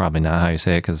 It's probably not how you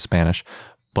say it because it's Spanish,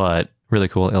 but really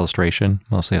cool illustration,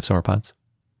 mostly of sauropods.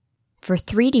 For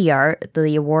 3D art,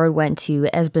 the award went to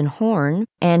Esben Horn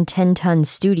and 10 Ton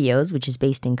Studios, which is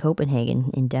based in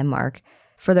Copenhagen in Denmark,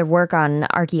 for their work on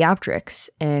Archaeopteryx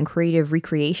and creative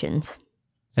recreations.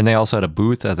 And they also had a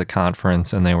booth at the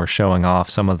conference, and they were showing off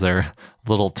some of their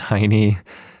little tiny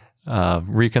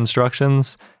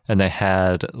reconstructions, and they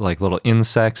had like little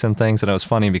insects and things, and it was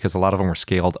funny because a lot of them were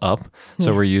scaled up.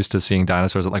 So we're used to seeing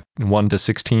dinosaurs at like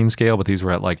 1:16 scale, but these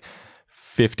were at like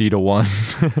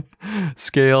 50:1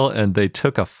 scale, and they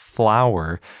took a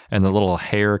flower and the little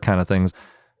hair kind of things,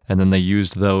 and then they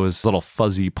used those little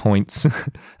fuzzy points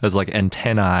as like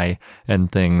antennae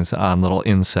and things on little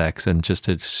insects, and just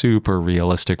did super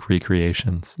realistic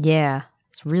recreations. Yeah,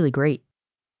 it's really great.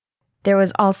 There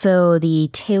was also the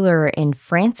Taylor and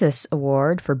Francis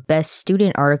Award for Best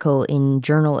Student Article in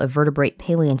Journal of Vertebrate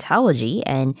Paleontology,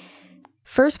 and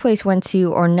first place went to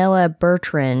Ornella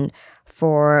Bertrand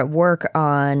for work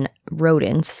on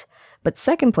rodents, but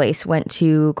second place went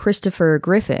to Christopher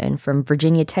Griffin from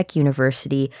Virginia Tech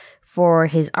University for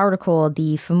his article,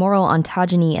 The Femoral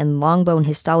Ontogeny and Longbone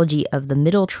Histology of the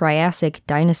Middle Triassic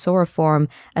Dinosauriform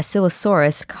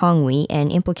Acylosaurus kongwi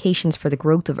and Implications for the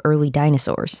Growth of Early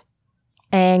Dinosaurs.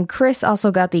 And Chris also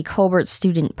got the Colbert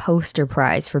Student Poster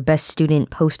Prize for Best Student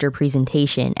Poster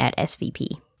Presentation at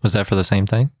SVP. Was that for the same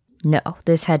thing? No,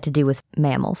 this had to do with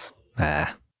mammals.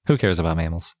 Who cares about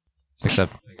mammals?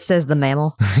 Except says the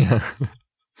mammal.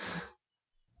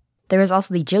 There was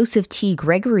also the Joseph T.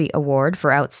 Gregory Award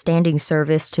for Outstanding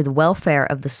Service to the Welfare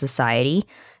of the Society,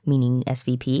 meaning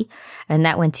SVP, and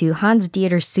that went to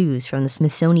Hans-Dieter Suess from the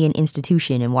Smithsonian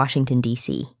Institution in Washington,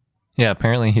 D.C. Yeah,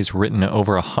 apparently he's written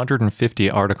over 150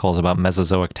 articles about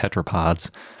Mesozoic tetrapods,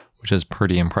 which is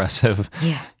pretty impressive.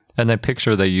 Yeah. And the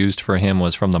picture they used for him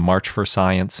was from the March for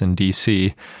Science in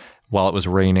D.C. while it was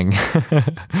raining.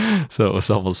 So it was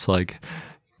almost like,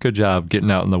 good job getting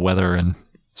out in the weather and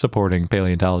supporting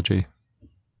paleontology.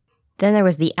 Then there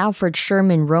was the Alfred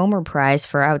Sherman Romer Prize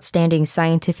for Outstanding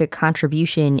Scientific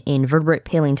Contribution in Vertebrate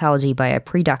Paleontology by a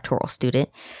predoctoral student,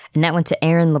 and that went to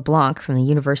Aaron LeBlanc from the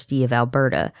University of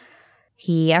Alberta.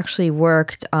 He actually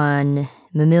worked on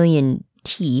mammalian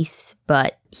teeth,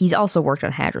 but he's also worked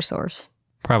on hadrosaurs.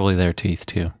 Probably their teeth,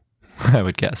 too, I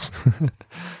would guess.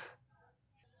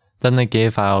 Then they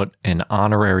gave out an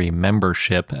honorary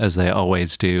membership, as they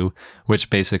always do, which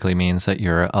basically means that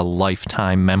you're a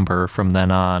lifetime member from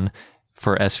then on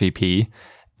for SVP,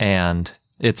 and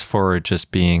it's for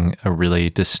just being a really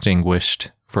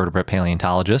distinguished vertebrate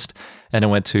paleontologist. And it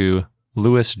went to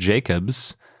Louis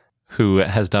Jacobs, who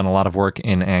has done a lot of work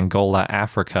in Angola,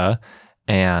 Africa,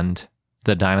 and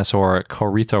the dinosaur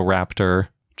Corythoraptor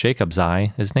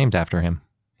jacobsi is named after him.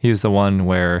 He was the one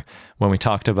where, when we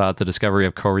talked about the discovery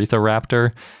of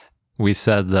Corythoraptor, we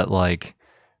said that, like,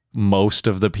 most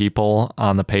of the people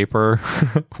on the paper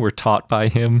were taught by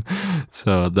him.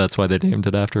 So that's why they named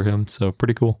it after him. So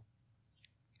pretty cool.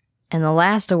 And the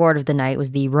last award of the night was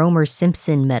the Romer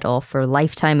Simpson Medal for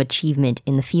Lifetime Achievement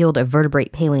in the field of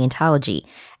vertebrate paleontology.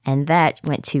 And that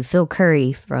went to Phil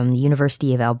Curry from the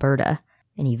University of Alberta.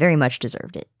 And he very much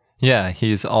deserved it. Yeah,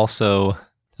 he's also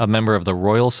a member of the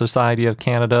Royal Society of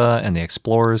Canada and the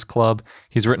Explorers Club.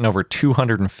 He's written over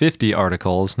 250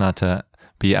 articles, not to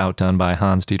be outdone by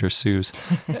Hans-Dieter Suess.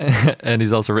 And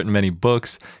he's also written many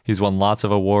books. He's won lots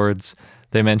of awards.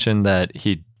 They mentioned that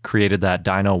he created that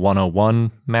Dino 101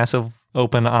 massive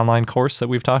open online course that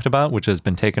we've talked about, which has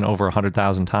been taken over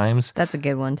 100,000 times. That's a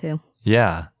good one, too.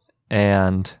 Yeah.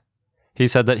 And he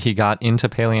said that he got into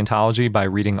paleontology by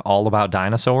reading all about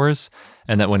dinosaurs,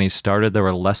 and that when he started, there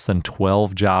were less than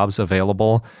 12 jobs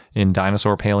available in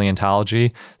dinosaur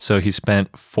paleontology. So he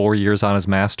spent 4 years on his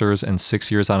master's and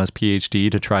 6 years on his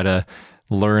PhD to try to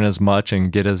learn as much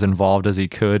and get as involved as he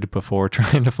could before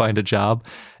trying to find a job.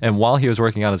 And while he was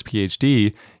working on his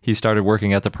PhD, he started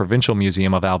working at the Provincial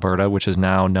Museum of Alberta, which is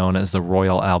now known as the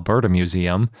Royal Alberta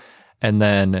Museum. And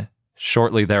then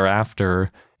shortly thereafter,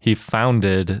 he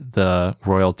founded the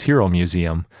Royal Tyrrell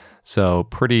Museum. So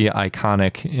pretty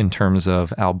iconic in terms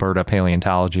of Alberta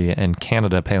paleontology and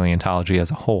Canada paleontology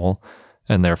as a whole,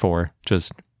 and therefore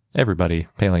just everybody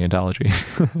paleontology.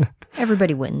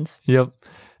 Everybody wins. Yep.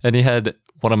 And he had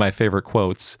one of my favorite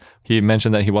quotes. He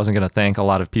mentioned that he wasn't going to thank a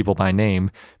lot of people by name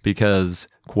because,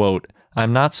 quote,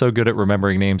 "I'm not so good at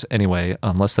remembering names anyway,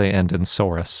 unless they end in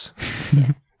saurus."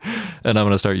 Yeah. And I'm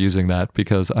going to start using that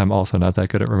because I'm also not that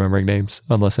good at remembering names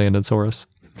unless they end in saurus.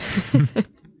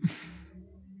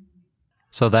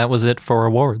 So that was it for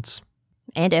awards.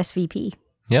 And SVP.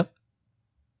 Yep.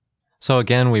 So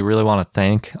again, we really want to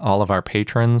thank all of our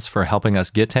patrons for helping us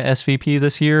get to SVP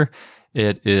this year.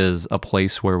 It is a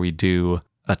place where we do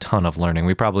a ton of learning.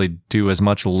 We probably do as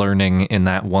much learning in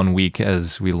that 1 week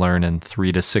as we learn in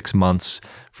 3 to 6 months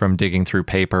from digging through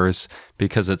papers,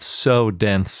 because it's so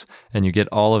dense and you get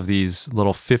all of these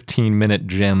little 15-minute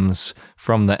gems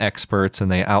from the experts and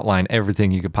they outline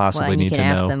everything you could possibly need to know. You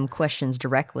can ask them questions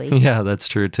directly. Yeah, that's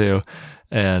true too.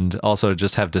 And also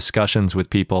just have discussions with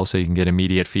people so you can get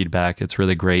immediate feedback. It's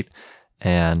really great.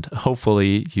 And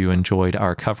hopefully you enjoyed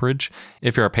our coverage.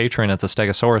 If you're a patron at the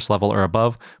Stegosaurus level or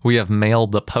above, we have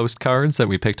mailed the postcards that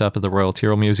we picked up at the Royal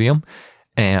Tyrrell Museum.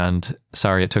 And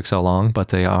sorry it took so long, but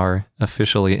they are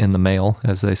officially in the mail,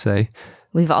 as they say.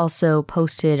 We've also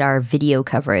posted our video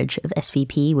coverage of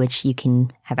SVP, which you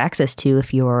can have access to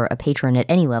if you're a patron at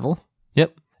any level.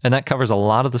 Yep. And that covers a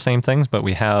lot of the same things, but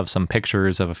we have some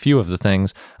pictures of a few of the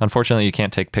things. Unfortunately, you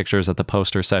can't take pictures at the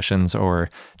poster sessions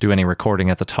or do any recording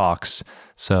at the talks,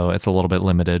 so it's a little bit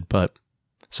limited, but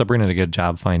Sabrina did a good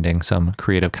job finding some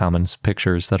Creative Commons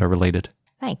pictures that are related.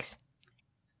 Thanks.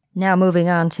 Now moving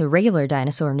on to regular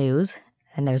dinosaur news,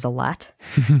 and there's a lot.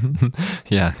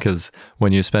 Yeah, because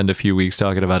when you spend a few weeks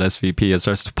talking about SVP, it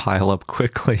starts to pile up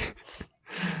quickly.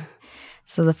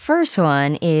 So the first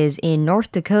one is in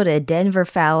North Dakota. Denver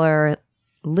Fowler,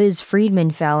 Liz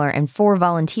Friedman Fowler, and 4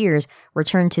 volunteers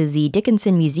returned to the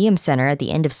Dickinson Museum Center at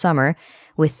the end of summer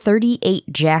with 38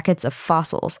 jackets of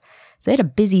fossils. So they had a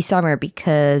busy summer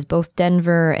because both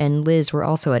Denver and Liz were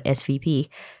also at SVP.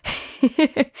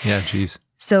 Yeah, geez.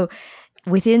 So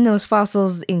Within those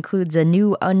fossils includes a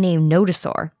new unnamed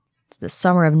nodosaur. It's the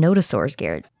summer of nodosaurs,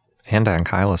 Garrett. And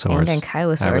ankylosaurs. And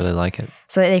ankylosaurs. I really like it.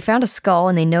 So they found a skull,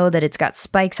 and they know that it's got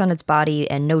spikes on its body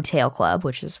and no tail club,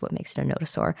 which is what makes it a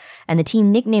nodosaur. And the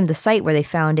team nicknamed the site where they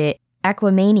found it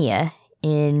Aclomania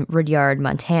in Rudyard,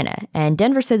 Montana. And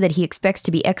Denver said that he expects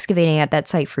to be excavating at that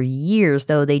site for years,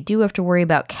 though they do have to worry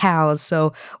about cows.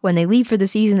 So when they leave for the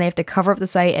season, they have to cover up the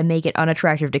site and make it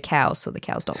unattractive to cows so the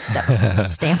cows don't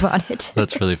stamp on it.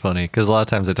 That's really funny, because a lot of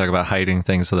times they talk about hiding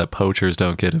things so that poachers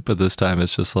don't get it, but this time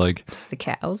it's just like... Just the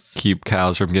cows. Keep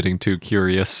cows from getting too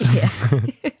curious. Yeah.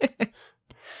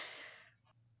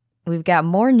 We've got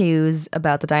more news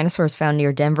about the dinosaurs found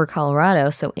near Denver,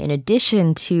 Colorado. So in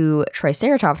addition to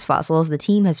Triceratops fossils, the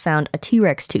team has found a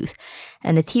T-Rex tooth.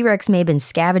 And the T-Rex may have been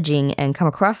scavenging and come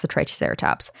across the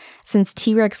Triceratops. Since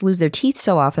T-Rex lose their teeth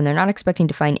so often, they're not expecting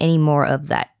to find any more of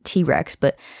that T-Rex.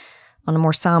 But on a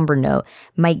more somber note,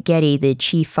 Mike Getty, the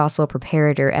chief fossil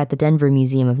preparator at the Denver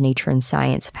Museum of Nature and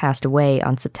Science, passed away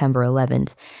on September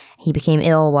 11th. He became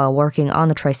ill while working on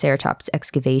the Triceratops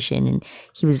excavation, and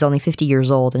he was only 50 years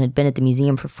old and had been at the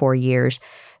museum for 4 years.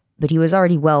 But he was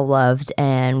already well-loved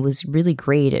and was really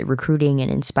great at recruiting and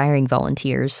inspiring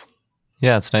volunteers.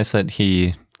 Yeah, it's nice that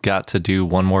he got to do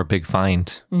one more big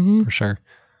find, for sure.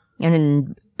 And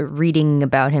in reading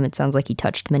about him, it sounds like he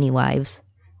touched many lives.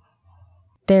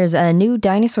 There's a new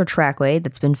dinosaur trackway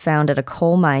that's been found at a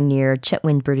coal mine near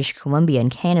Chetwynd, British Columbia in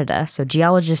Canada. So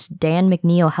geologist Dan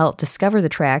McNeil helped discover the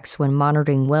tracks when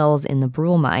monitoring wells in the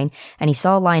Brule mine, and he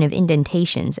saw a line of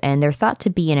indentations, and they're thought to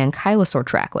be an ankylosaur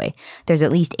trackway. There's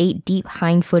at least 8 deep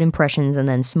hindfoot impressions and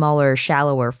then smaller,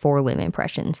 shallower forelimb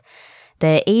impressions.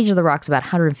 The age of the rock's about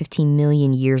 115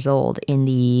 million years old in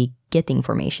the Githing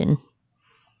Formation.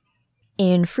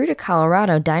 In Fruita,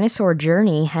 Colorado, Dinosaur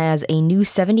Journey has a new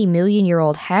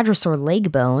 70-million-year-old hadrosaur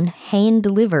leg bone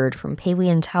hand-delivered from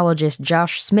paleontologist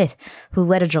Josh Smith, who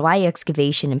led a July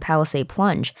excavation in Palisade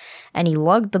Plunge, and he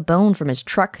lugged the bone from his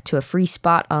truck to a free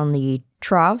spot on the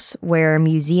troughs where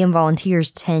museum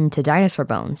volunteers tend to dinosaur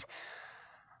bones.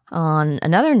 On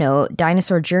another note,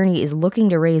 Dinosaur Journey is looking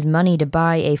to raise money to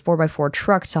buy a 4x4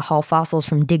 truck to haul fossils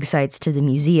from dig sites to the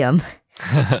museum.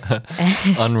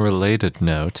 Unrelated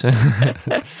note.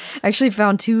 I actually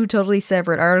found 2 totally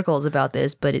separate articles about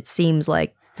this, but it seems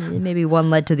like maybe one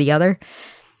led to the other.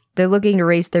 They're looking to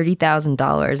raise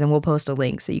 $30,000, and we'll post a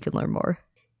link so you can learn more.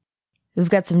 We've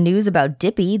got some news about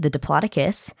Dippy, the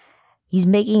Diplodocus. He's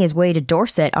making his way to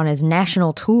Dorset on his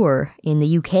national tour in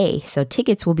the UK, so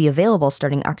tickets will be available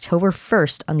starting October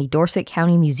 1st on the Dorset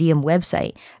County Museum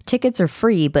website. Tickets are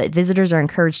free, but visitors are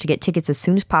encouraged to get tickets as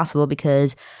soon as possible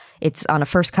because it's on a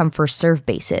first-come, first-served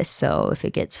basis, so if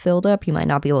it gets filled up, you might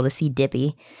not be able to see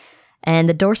Dippy. And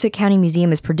the Dorset County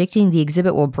Museum is predicting the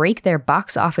exhibit will break their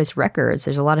box office records.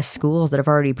 There's a lot of schools that have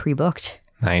already pre-booked.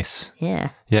 Nice. Yeah.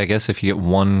 Yeah, I guess if you get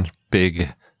one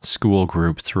big school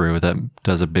group through, that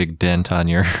does a big dent on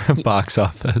your box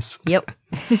office. Yep.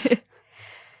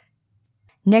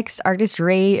 Next, artist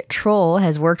Ray Troll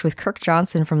has worked with Kirk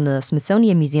Johnson from the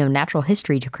Smithsonian Museum of Natural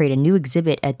History to create a new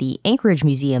exhibit at the Anchorage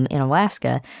Museum in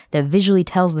Alaska that visually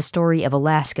tells the story of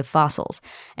Alaska fossils,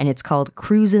 and it's called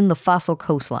Cruisin' the Fossil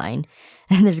Coastline.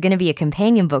 And there's going to be a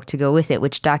companion book to go with it,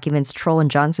 which documents Troll and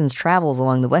Johnson's travels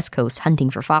along the West Coast hunting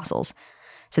for fossils.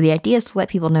 So the idea is to let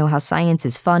people know how science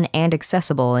is fun and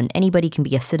accessible, and anybody can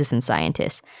be a citizen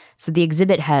scientist. So the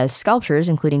exhibit has sculptures,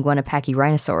 including one of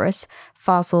Pachyrhinosaurus,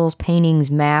 fossils, paintings,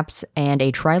 maps, and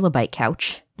a trilobite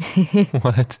couch.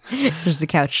 What? There's a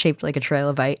couch shaped like a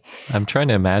trilobite. I'm trying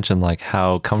to imagine like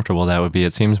how comfortable that would be.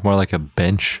 It seems more like a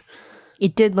bench.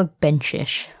 It did look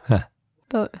benchish.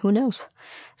 But who knows?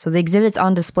 So the exhibit's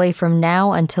on display from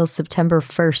now until September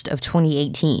 1st of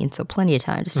 2018, so plenty of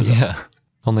time to see it. Yeah.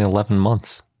 Only 11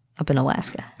 months. Up in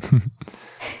Alaska.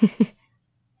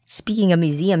 Speaking of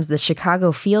museums, the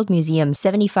Chicago Field Museum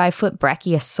 75-foot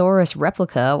Brachiosaurus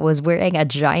replica was wearing a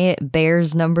giant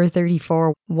Bears number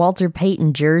 34 Walter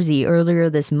Payton jersey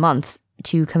earlier this month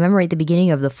to commemorate the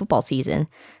beginning of the football season.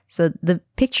 So the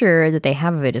picture that they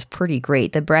have of it is pretty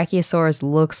great. The Brachiosaurus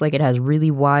looks like it has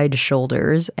really wide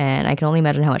shoulders, and I can only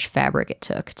imagine how much fabric it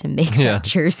took to make that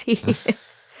jersey.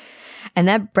 And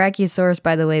that Brachiosaurus,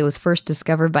 by the way, was first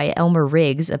discovered by Elmer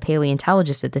Riggs, a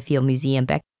paleontologist at the Field Museum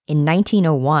back in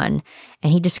 1901.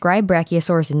 And he described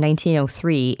Brachiosaurus in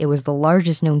 1903. It was the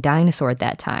largest known dinosaur at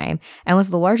that time and was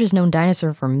the largest known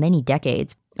dinosaur for many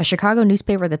decades. A Chicago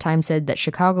newspaper at the time said that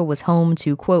Chicago was home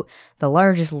to, quote, the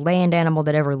largest land animal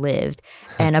that ever lived.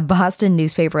 And a Boston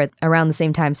newspaper around the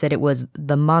same time said it was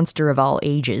the monster of all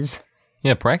ages.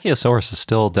 Yeah, Brachiosaurus is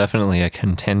still definitely a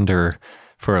contender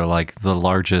for like the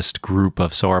largest group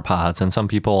of sauropods, and some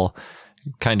people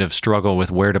kind of struggle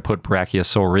with where to put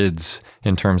brachiosaurids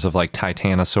in terms of like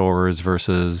titanosaurs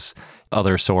versus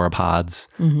other sauropods,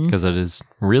 because it is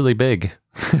really big.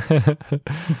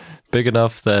 Big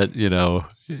enough that, you know,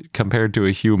 compared to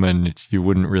a human, you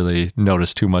wouldn't really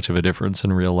notice too much of a difference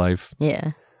in real life.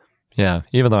 Yeah. Yeah.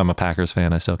 Even though I'm a Packers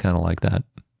fan, I still kind of like that.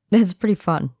 It's pretty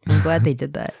fun. I'm glad they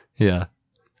did that. Yeah.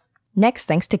 Next,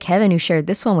 thanks to Kevin, who shared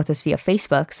this one with us via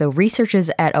Facebook. So researchers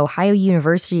at Ohio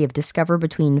University have discovered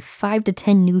between 5 to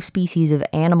 10 new species of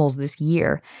animals this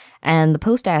year. And the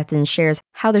Post Athens shares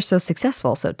how they're so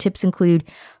successful. So tips include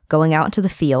going out into the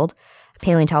field.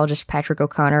 Paleontologist Patrick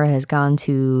O'Connor has gone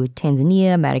to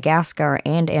Tanzania, Madagascar,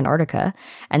 and Antarctica,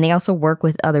 and they also work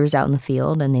with others out in the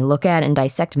field, and they look at and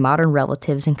dissect modern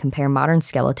relatives and compare modern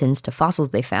skeletons to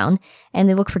fossils they found, and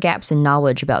they look for gaps in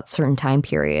knowledge about certain time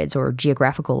periods or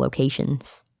geographical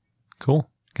locations. Cool.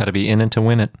 Got to be in it to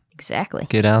win it. Exactly.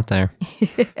 Get out there.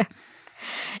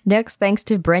 Next, thanks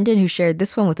to Brendan, who shared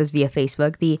this one with us via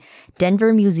Facebook, the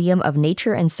Denver Museum of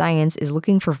Nature and Science is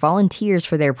looking for volunteers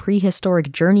for their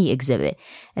prehistoric journey exhibit.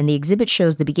 And the exhibit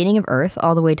shows the beginning of Earth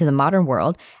all the way to the modern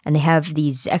world, and they have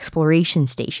these exploration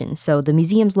stations. So the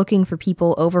museum's looking for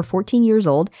people over 14 years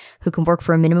old who can work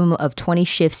for a minimum of 20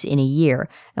 shifts in a year.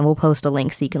 And we'll post a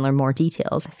link so you can learn more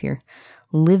details. If you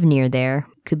live near there,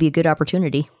 could be a good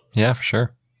opportunity. Yeah, for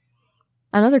sure.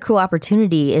 Another cool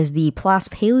opportunity is the PLOS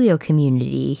Paleo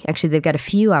community. Actually, they've got a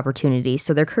few opportunities.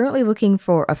 So they're currently looking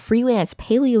for a freelance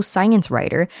paleo science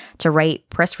writer to write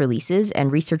press releases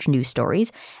and research news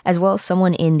stories, as well as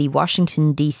someone in the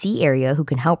Washington, D.C. area who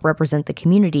can help represent the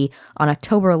community on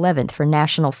October 11th for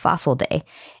National Fossil Day.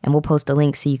 And we'll post a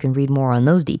link so you can read more on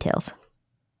those details.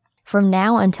 From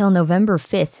now until November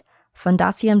 5th,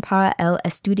 Fundación para el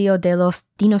Estudio de los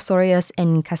Dinosaurios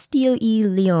en Castilla y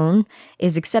León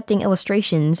is accepting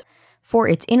illustrations for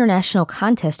its international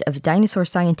contest of dinosaur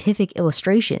scientific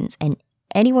illustrations, and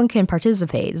anyone can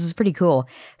participate. This is pretty cool.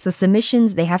 So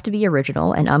submissions, they have to be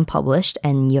original and unpublished,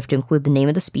 and you have to include the name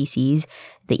of the species,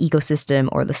 the ecosystem,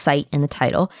 or the site in the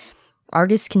title.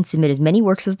 Artists can submit as many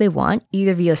works as they want,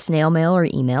 either via snail mail or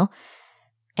email.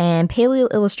 And paleo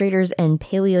illustrators and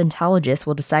paleontologists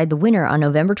will decide the winner on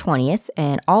November 20th,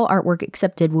 and all artwork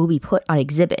accepted will be put on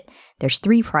exhibit. There's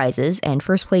 3 prizes, and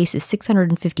first place is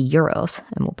 €650,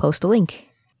 and we'll post a link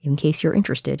in case you're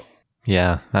interested.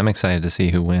 Yeah, I'm excited to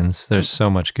see who wins. There's so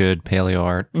much good paleo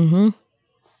art.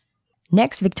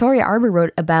 Next, Victoria Arbor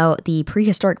wrote about the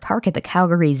prehistoric park at the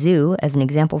Calgary Zoo as an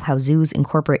example of how zoos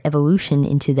incorporate evolution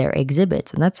into their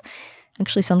exhibits, and that's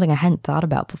actually something I hadn't thought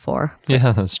about before.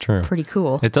 Yeah, that's true. Pretty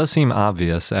cool. It does seem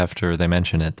obvious after they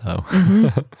mention it, though.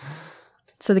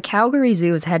 So the Calgary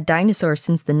Zoo has had dinosaurs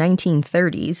since the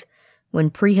 1930s,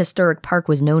 when prehistoric park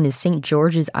was known as St.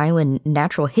 George's Island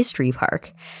Natural History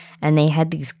Park. And they had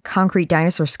these concrete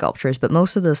dinosaur sculptures, but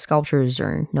most of those sculptures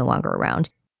are no longer around.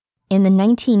 In the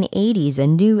 1980s, a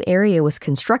new area was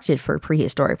constructed for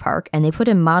Prehistoric Park, and they put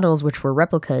in models which were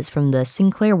replicas from the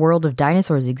Sinclair World of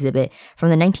Dinosaurs exhibit from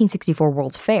the 1964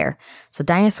 World's Fair. So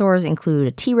dinosaurs include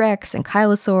a T-Rex,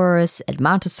 Ankylosaurus,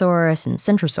 Edmontosaurus, and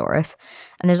Centrosaurus.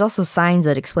 And there's also signs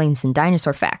that explain some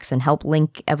dinosaur facts and help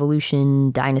link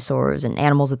evolution, dinosaurs, and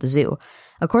animals at the zoo.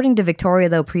 According to Victoria,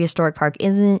 though, Prehistoric Park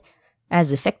isn't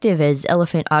as effective as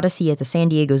Elephant Odyssey at the San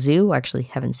Diego Zoo. I actually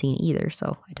haven't seen either,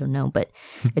 so I don't know, but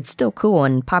it's still cool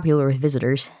and popular with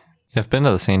visitors. Yeah, I've been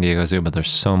to the San Diego Zoo, but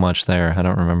there's so much there. I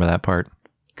don't remember that part.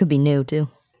 Could be new, too.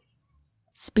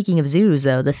 Speaking of zoos,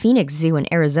 though, the Phoenix Zoo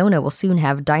in Arizona will soon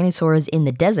have dinosaurs in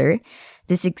the desert.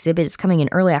 This exhibit is coming in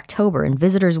early October, and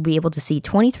visitors will be able to see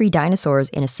 23 dinosaurs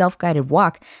in a self-guided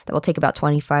walk that will take about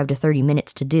 25 to 30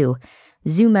 minutes to do.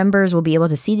 Zoo members will be able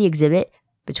to see the exhibit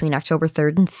between October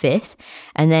 3rd and 5th,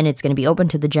 and then it's going to be open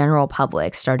to the general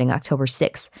public starting October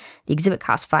 6th. The exhibit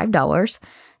costs $5.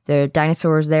 The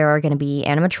dinosaurs there are going to be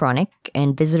animatronic,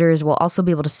 and visitors will also be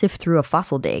able to sift through a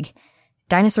fossil dig.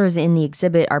 Dinosaurs in the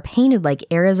exhibit are painted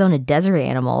like Arizona desert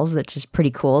animals, which is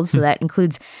pretty cool. So that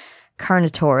includes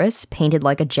Carnotaurus, painted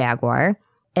like a jaguar,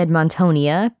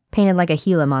 Edmontonia, painted like a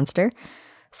Gila monster,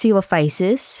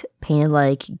 Coelophysis, painted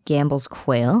like Gambel's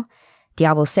quail,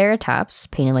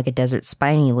 Diabloceratops, painted like a desert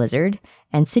spiny lizard,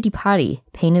 and Sittipati,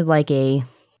 painted like a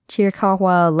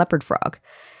Chiricahua leopard frog.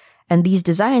 And these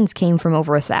designs came from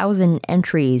over 1,000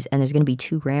 entries, and there's going to be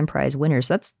 2 grand prize winners.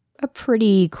 That's a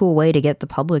pretty cool way to get the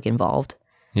public involved.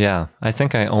 Yeah, I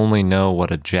think I only know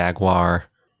what a jaguar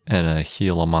and a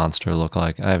Gila monster look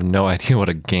like. I have no idea what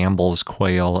a Gambel's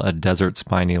quail, a desert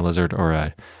spiny lizard, or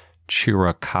a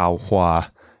Chiricahua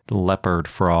leopard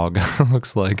frog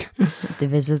looks like. To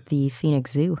visit the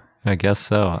Phoenix Zoo. I guess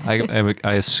so.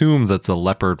 I assume that the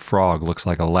leopard frog looks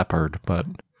like a leopard, but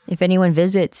If anyone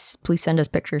visits, please send us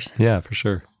pictures. Yeah, for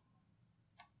sure.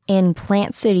 In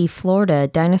Plant City, Florida,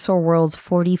 Dinosaur World's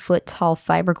 40-foot-tall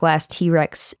fiberglass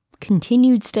T-Rex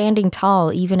continued standing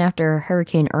tall even after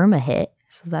Hurricane Irma hit.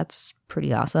 So that's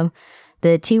pretty awesome.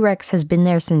 The T-Rex has been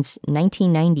there since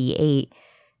 1998.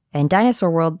 And Dinosaur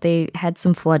World, they had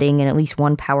some flooding and at least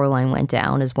one power line went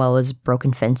down, as well as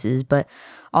broken fences. But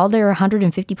all their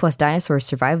 150-plus dinosaurs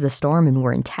survived the storm and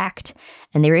were intact.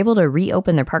 And they were able to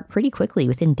reopen their park pretty quickly,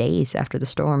 within days after the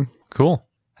storm. Cool.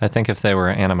 I think if they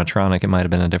were animatronic, it might have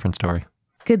been a different story.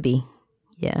 Could be.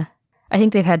 Yeah. I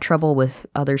think they've had trouble with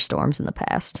other storms in the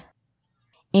past.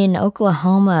 In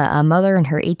Oklahoma, a mother and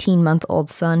her 18-month-old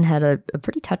son had a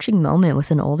pretty touching moment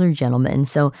with an older gentleman.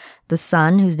 So the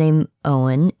son, whose name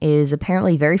Owen, is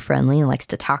apparently very friendly and likes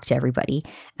to talk to everybody.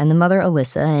 And the mother,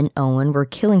 Alyssa, and Owen were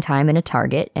killing time in a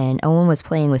Target, and Owen was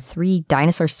playing with 3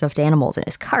 dinosaur stuffed animals in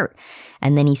his cart.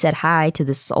 And then he said hi to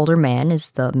this older man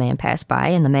as the man passed by,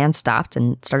 and the man stopped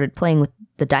and started playing with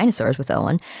the dinosaurs with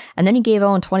Owen. And then he gave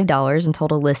Owen $20 and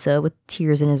told Alyssa, with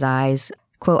tears in his eyes,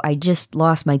 quote, "I just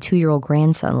lost my 2-year-old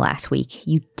grandson last week.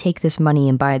 You take this money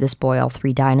and buy this boy all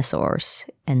 3 dinosaurs."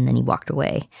 And then he walked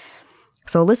away.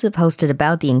 So Alyssa posted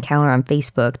about the encounter on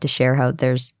Facebook to share how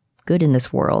there's good in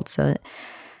this world. So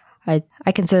I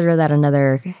consider that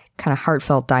another kind of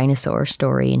heartfelt dinosaur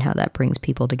story and how that brings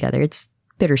people together. It's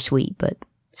bittersweet, but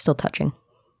still touching.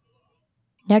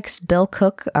 Next, Bill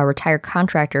Cook, a retired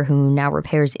contractor who now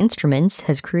repairs instruments,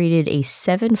 has created a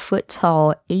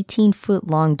 7-foot-tall,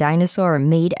 18-foot-long dinosaur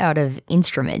made out of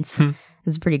instruments.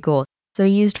 It's pretty cool. So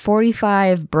he used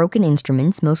 45 broken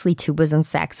instruments, mostly tubas and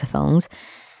saxophones,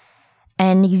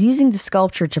 and he's using the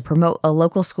sculpture to promote a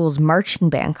local school's marching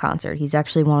band concert. He's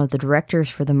actually one of the directors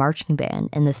for the marching band,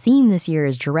 and the theme this year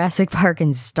is Jurassic Park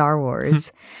and Star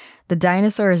Wars. The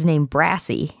dinosaur is named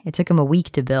Brassy. It took him a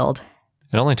week to build.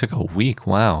 It only took a week.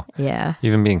 Wow. Yeah.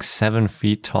 Even being 7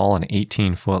 feet tall and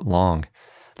 18 foot long.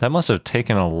 That must have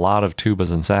taken a lot of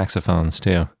tubas and saxophones,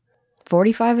 too.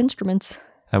 45 instruments.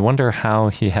 I wonder how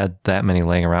he had that many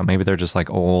laying around. Maybe they're just like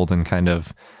old and kind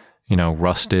of,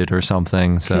 rusted or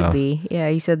something. So. Could be. Yeah,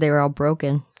 he said they were all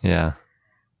broken. Yeah.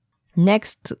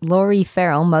 Next, Lori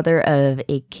Farrell, mother of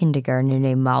a kindergartner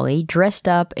named Molly, dressed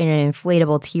up in an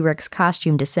inflatable T-Rex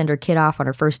costume to send her kid off on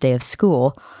her first day of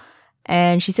school.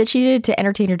 And she said she did it to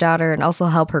entertain her daughter and also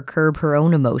help her curb her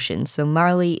own emotions. So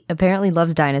Marley apparently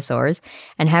loves dinosaurs,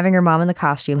 and having her mom in the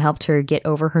costume helped her get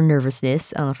over her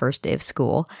nervousness on the first day of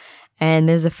school. And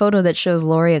there's a photo that shows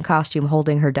Lori in costume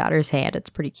holding her daughter's hand.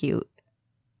 It's pretty cute.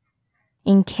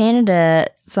 In Canada,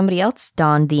 somebody else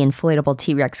donned the inflatable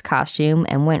T-Rex costume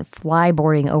and went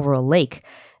flyboarding over a lake.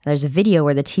 There's a video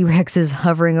where the T-Rex is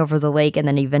hovering over the lake and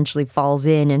then eventually falls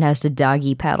in and has to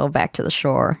doggy paddle back to the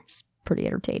shore. It's pretty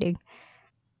entertaining.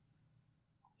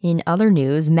 In other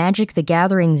news, Magic the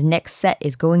Gathering's next set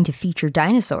is going to feature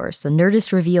dinosaurs. So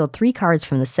Nerdist revealed 3 cards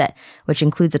from the set, which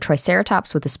includes a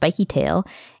Triceratops with a spiky tail,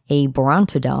 a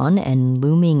Borontodon, and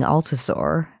Looming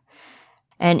Allosaur.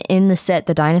 And in the set,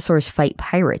 the dinosaurs fight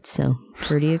pirates, so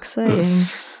pretty exciting.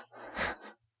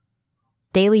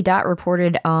 Daily Dot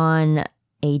reported on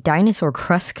a dinosaur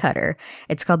crust cutter.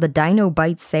 It's called the Dino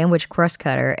Bites Sandwich Crust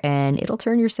Cutter, and it'll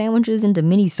turn your sandwiches into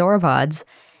mini sauropods.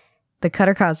 The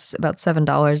cutter costs about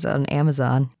 $7 on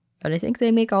Amazon, but I think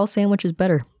they make all sandwiches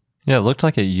better. Yeah, it looked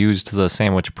like it used the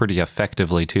sandwich pretty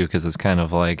effectively, too, because it's kind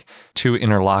of like 2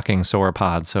 interlocking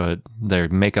sauropods, so they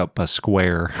make up a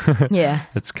square. Yeah.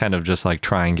 It's kind of just like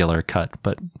triangular cut,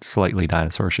 but slightly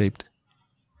dinosaur-shaped.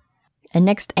 And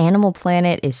next, Animal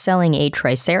Planet is selling a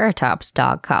Triceratops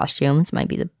dog costume. This might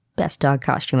be the best dog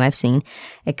costume I've seen.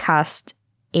 It cost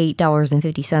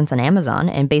 $8.50 on Amazon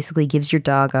and basically gives your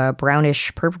dog a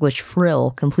brownish purplish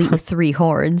frill complete with 3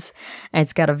 horns. And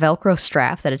it's got a Velcro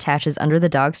strap that attaches under the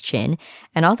dog's chin.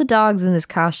 And all the dogs in this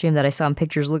costume that I saw in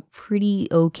pictures look pretty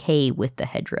okay with the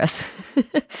headdress.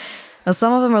 Now,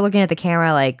 some of them are looking at the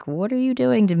camera like, what are you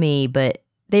doing to me? But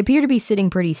they appear to be sitting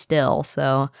pretty still,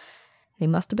 so they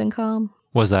must have been calm.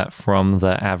 Was that from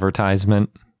the advertisement?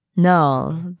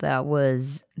 No, that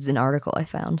was an article I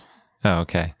found. Oh,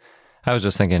 okay. I was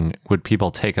just thinking, would people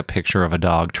take a picture of a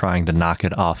dog trying to knock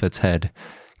it off its head?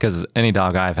 Because any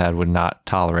dog I've had would not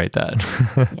tolerate that.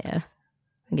 Yeah.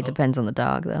 I think it depends on the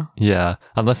dog, though. Yeah.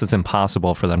 Unless it's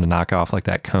impossible for them to knock off like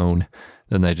that cone,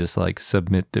 then they just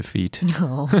submit defeat.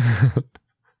 No.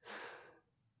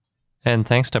 And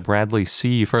thanks to Bradley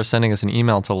C. for sending us an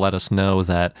email to let us know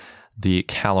that the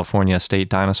California state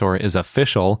dinosaur is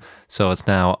official. So it's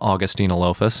now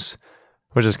Augustine-Olophus,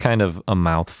 which is kind of a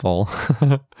mouthful.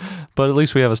 But at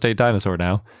least we have a state dinosaur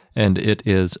now. And it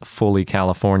is fully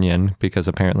Californian because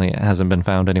apparently it hasn't been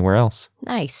found anywhere else.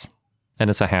 Nice. And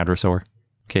it's a hadrosaur, in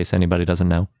case anybody doesn't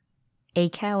know. A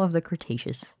cow of the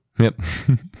Cretaceous. Yep.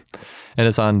 And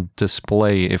it's on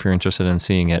display, if you're interested in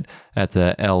seeing it, at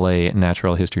the LA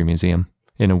Natural History Museum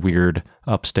in a weird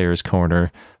upstairs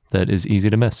corner that is easy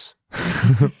to miss.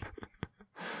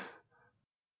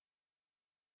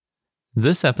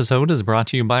 This episode is brought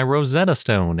to you by Rosetta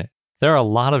Stone. There are a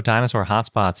lot of dinosaur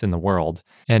hotspots in the world,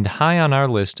 and high on our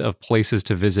list of places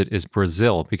to visit is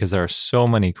Brazil because there are so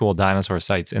many cool dinosaur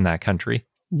sites in that country.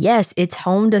 Yes, it's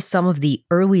home to some of the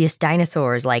earliest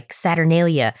dinosaurs like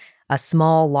Saturnalia, a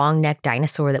small long-necked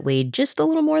dinosaur that weighed just a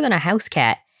little more than a house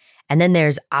cat. And then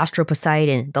there's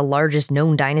Australoposeidon, the largest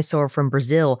known dinosaur from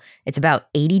Brazil. It's about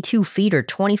 82 feet or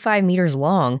 25 meters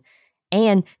long.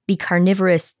 And the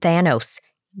carnivorous Thanos.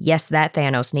 Yes, that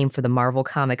Thanos, named for the Marvel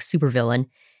Comics supervillain.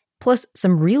 Plus,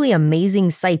 some really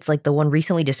amazing sites like the one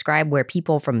recently described where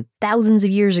people from thousands of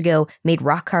years ago made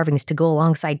rock carvings to go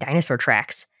alongside dinosaur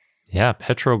tracks. Yeah,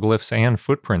 petroglyphs and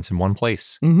footprints in one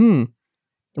place.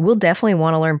 We'll definitely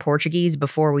want to learn Portuguese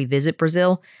before we visit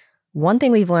Brazil. One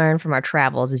thing we've learned from our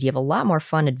travels is you have a lot more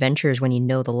fun adventures when you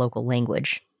know the local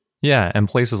language. Yeah, and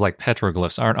places like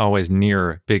petroglyphs aren't always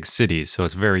near big cities, so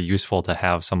it's very useful to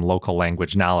have some local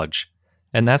language knowledge.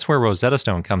 And that's where Rosetta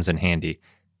Stone comes in handy.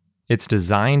 It's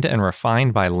designed and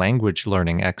refined by language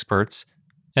learning experts,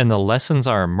 and the lessons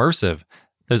are immersive.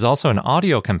 There's also an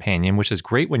audio companion, which is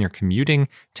great when you're commuting,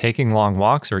 taking long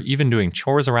walks, or even doing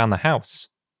chores around the house.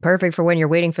 Perfect for when you're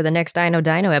waiting for the next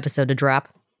Dino episode to drop.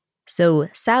 So,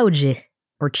 saúde,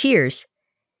 or cheers.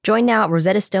 Join now at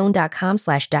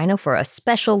rosettastone.com/dino for a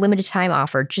special limited time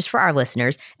offer just for our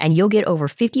listeners, and you'll get over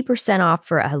 50% off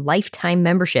for a lifetime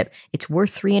membership. It's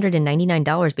worth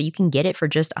 $399, but you can get it for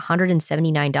just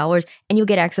 $179, and you'll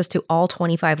get access to all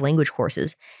 25 language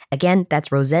courses. Again, that's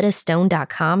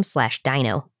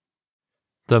rosettastone.com/dino.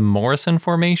 The Morrison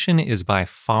Formation is by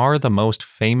far the most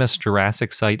famous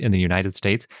Jurassic site in the United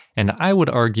States, and I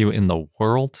would argue in the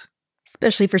world.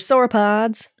 Especially for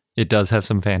sauropods. It does have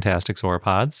some fantastic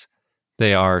sauropods.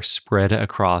 They are spread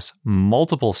across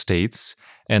multiple states,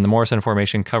 and the Morrison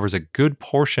Formation covers a good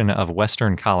portion of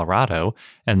western Colorado,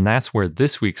 and that's where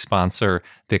this week's sponsor,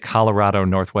 the Colorado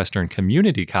Northwestern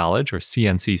Community College, or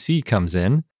CNCC, comes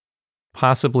in.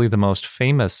 Possibly the most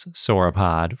famous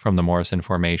sauropod from the Morrison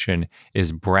Formation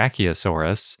is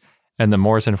Brachiosaurus, and the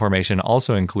Morrison Formation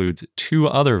also includes two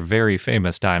other very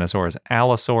famous dinosaurs,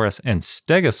 Allosaurus and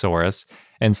Stegosaurus,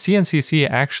 and CNCC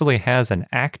actually has an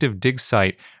active dig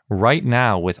site right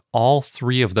now with all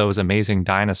three of those amazing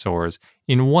dinosaurs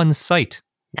in one site.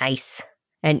 Nice.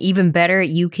 And even better,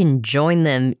 you can join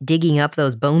them digging up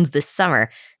those bones this summer.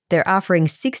 They're offering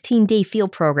 16-day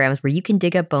field programs where you can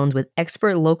dig up bones with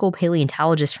expert local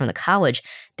paleontologists from the college.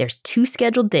 There's 2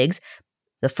 scheduled digs.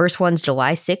 The first one's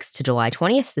July 6th to July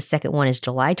 20th. The second one is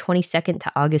July 22nd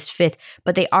to August 5th.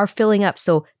 But they are filling up,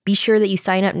 so be sure that you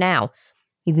sign up now.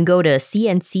 You can go to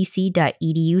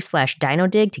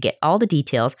cncc.edu/dinodig to get all the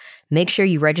details. Make sure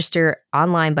you register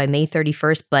online by May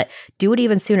 31st, but do it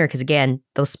even sooner because, again,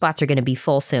 those spots are going to be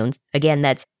full soon. Again,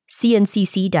 that's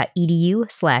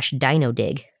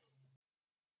cncc.edu/dinodig.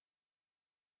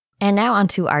 And now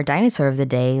onto our dinosaur of the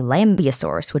day,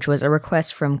 Lambeosaurus, which was a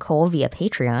request from Cole via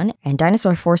Patreon and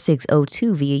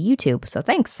Dinosaur4602 via YouTube, so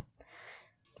thanks.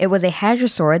 It was a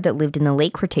hadrosaurid that lived in the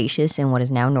late Cretaceous in what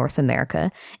is now North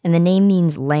America, and the name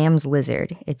means lamb's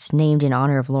lizard. It's named in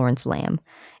honor of Lawrence Lamb.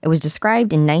 It was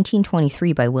described in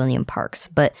 1923 by William Parks,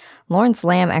 but Lawrence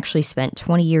Lamb actually spent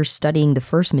 20 years studying the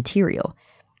first material.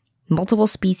 Multiple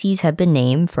species have been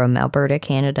named from Alberta,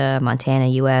 Canada, Montana,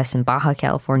 US, and Baja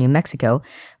California, Mexico,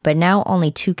 but now only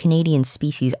 2 Canadian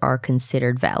species are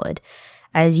considered valid.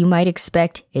 As you might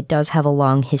expect, it does have a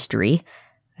long history,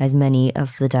 as many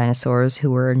of the dinosaurs who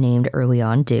were named early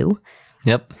on do.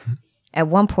 Yep. At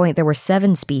one point, there were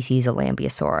 7 species of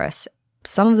Lambeosaurus.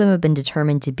 Some of them have been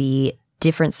determined to be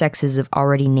different sexes of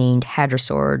already named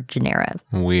hadrosaur genera.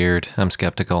 Weird. I'm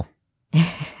skeptical.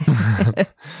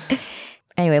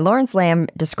 Anyway, Lawrence Lamb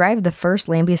described the first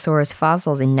Lambeosaurus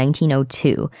fossils in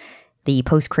 1902, the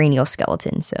postcranial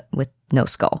skeletons with no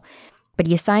skull. But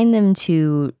he assigned them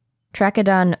to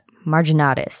Trachodon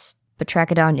marginatus, but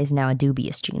Trachodon is now a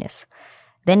dubious genus.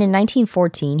 Then in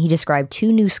 1914, he described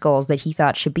 2 new skulls that he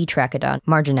thought should be Trachodon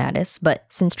marginatus, but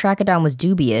since Trachodon was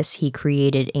dubious, he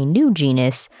created a new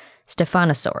genus,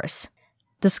 Stephanosaurus.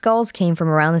 The skulls came from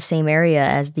around the same area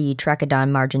as the Trachodon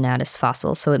marginatus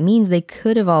fossils, so it means they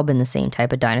could have all been the same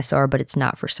type of dinosaur, but it's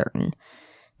not for certain.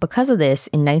 Because of this,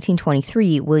 in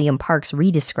 1923, William Parks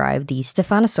redescribed the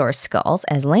Stephanosaurus skulls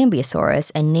as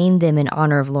Lambeosaurus and named them in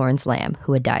honor of Lawrence Lamb,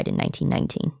 who had died in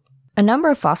 1919. A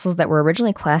number of fossils that were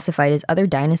originally classified as other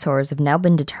dinosaurs have now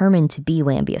been determined to be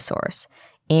Lambeosaurus.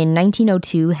 In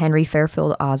 1902, Henry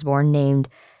Fairfield Osborn named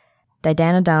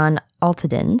Didynodon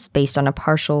altidens based on a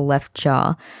partial left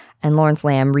jaw, and Lawrence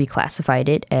Lamb reclassified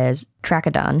it as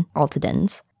Trachodon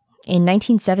altidens. In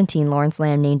 1917, Lawrence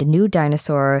Lamb named a new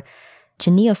dinosaur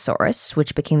Chineosaurus,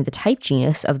 which became the type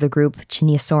genus of the group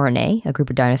Chineosaurinae, a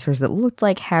group of dinosaurs that looked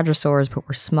like hadrosaurs but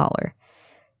were smaller.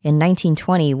 In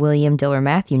 1920, William Diller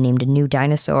Matthew named a new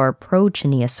dinosaur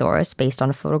Prochineosaurus based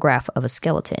on a photograph of a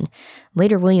skeleton.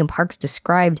 Later, William Parks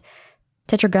described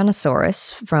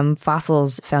Tetragonisaurus from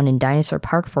fossils found in Dinosaur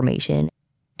Park Formation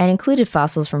and included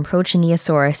fossils from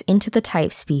Prochineosaurus into the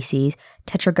type species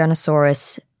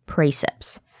Tetragonisaurus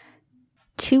praeseps.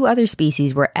 Two other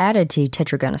species were added to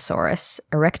Tetragonisaurus,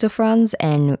 Erectofrons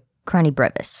and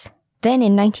Cranibrevis. Then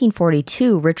in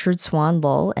 1942, Richard Swan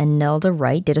Lull and Nelda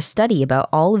Wright did a study about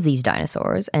all of these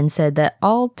dinosaurs and said that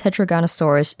all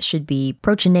Tetragonisaurus should be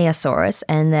Prochineosaurus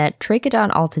and that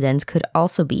Trachodon altidens could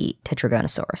also be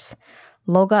Tetragonisaurus.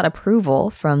 Lull got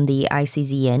approval from the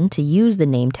ICZN to use the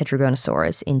name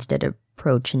Tetragonisaurus instead of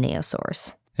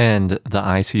Prochineosaurus. And the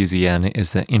ICZN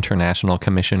is the International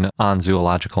Commission on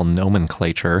Zoological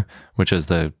Nomenclature, which is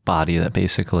the body that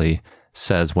basically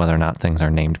says whether or not things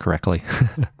are named correctly.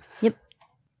 Yep.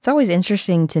 It's always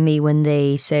interesting to me when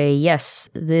they say, yes,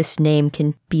 this name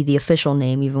can be the official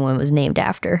name even when it was named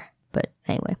after. But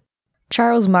anyway.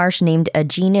 Charles Marsh named a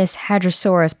genus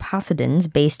Hadrosaurus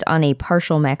possidens based on a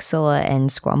partial maxilla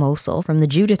and squamosal from the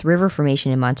Judith River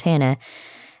Formation in Montana.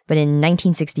 But in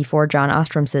 1964, John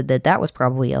Ostrom said that that was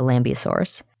probably a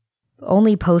Lambeosaurus.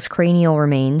 Only postcranial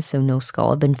remains, so no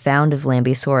skull, have been found of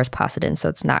Lambeosaurus possidens, so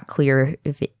it's not clear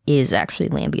if it is actually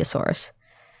Lambeosaurus.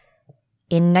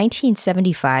 In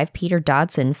 1975, Peter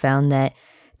Dodson found that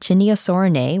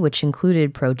Chineosaurinae, which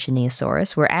included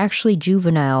Prochineosaurus, were actually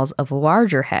juveniles of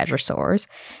larger hadrosaurs,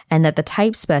 and that the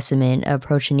type specimen of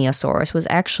Prochineosaurus was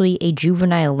actually a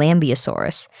juvenile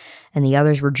Lambeosaurus, and the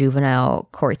others were juvenile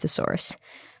Corythosaurus.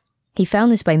 He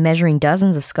found this by measuring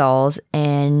dozens of skulls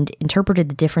and interpreted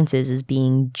the differences as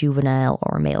being juvenile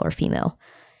or male or female.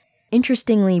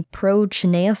 Interestingly,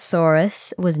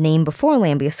 Prochineosaurus was named before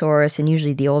Lambeosaurus, and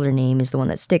usually the older name is the one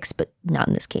that sticks, but not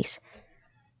in this case.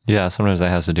 Yeah, sometimes that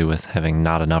has to do with having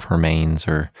not enough remains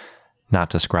or not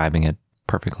describing it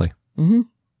perfectly. Mm-hmm.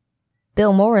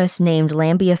 Bill Morris named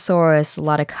Lambeosaurus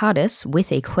laticatus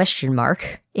with a question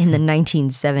mark in the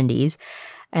 1970s,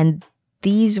 and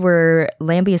these were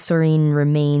Lambeosaurine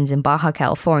remains in Baja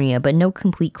California, but no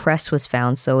complete crest was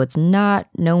found, so it's not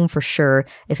known for sure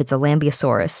if it's a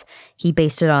Lambeosaurus. He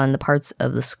based it on the parts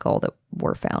of the skull that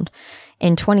were found.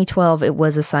 In 2012, it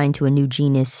was assigned to a new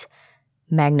genus,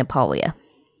 Magnipolia.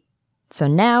 So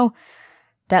now,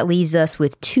 that leaves us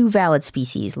with two valid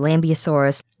species,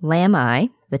 Lambeosaurus lami,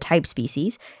 the type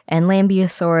species, and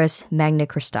Lambeosaurus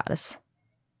magnicristatus.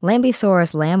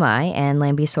 Lambeosaurus lami and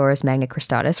Lambeosaurus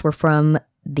magnicristatus were from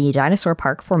the Dinosaur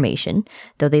Park Formation,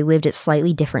 though they lived at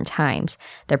slightly different times.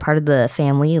 They're part of the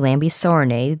family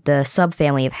Lambeosaurinae, the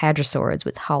subfamily of hadrosaurids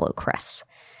with hollow crests.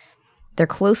 They're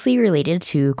closely related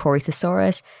to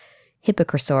Corythosaurus,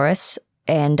 Hippocrosaurus,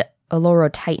 and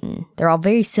Olorotitan. They're all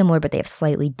very similar, but they have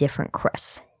slightly different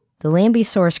crests. The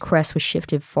Lambeosaurus crest was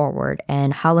shifted forward,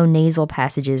 and hollow nasal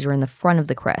passages were in the front of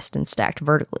the crest and stacked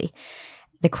vertically.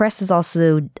 The crest is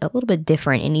also a little bit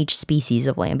different in each species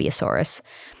of Lambeosaurus.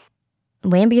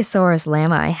 Lambeosaurus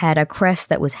lami had a crest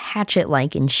that was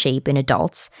hatchet-like in shape in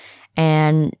adults,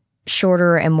 and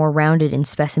shorter and more rounded in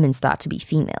specimens thought to be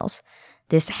females.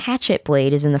 This hatchet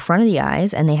blade is in the front of the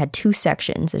eyes, and they had two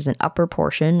sections. There's an upper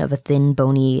portion of a thin,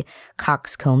 bony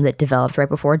coxcomb that developed right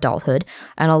before adulthood,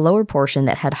 and a lower portion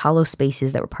that had hollow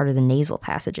spaces that were part of the nasal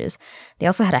passages. They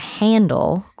also had a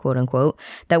handle, quote-unquote,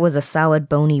 that was a solid,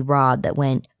 bony rod that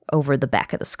went over the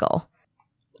back of the skull.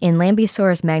 In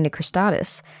Lambeosaurus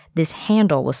magnicristatus, this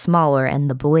handle was smaller and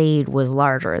the blade was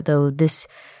larger, though this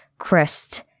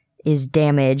crest is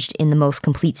damaged in the most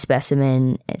complete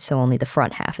specimen, so only the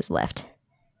front half is left.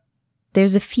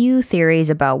 There's a few theories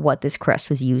about what this crest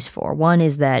was used for. One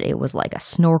is that it was like a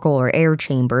snorkel or air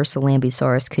chamber, so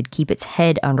Lambeosaurus could keep its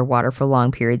head underwater for long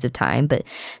periods of time, but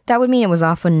that would mean it was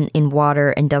often in water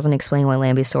and doesn't explain why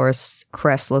Lambeosaurus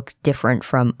crest looks different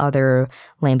from other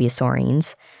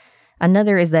Lambeosaurines.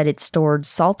 Another is that it stored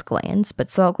salt glands,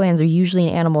 but salt glands are usually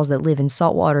in animals that live in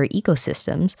saltwater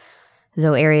ecosystems,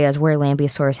 though areas where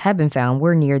Lambeosaurus have been found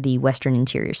were near the western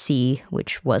interior sea,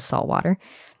 which was saltwater.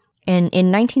 And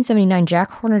in 1979,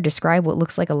 Jack Horner described what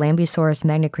looks like a Lambeosaurus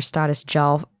magnicristatus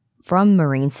jaw from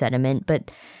marine sediment, but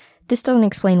This doesn't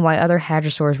explain why other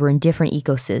hadrosaurs were in different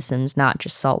ecosystems, not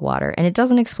just saltwater, and it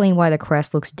doesn't explain why the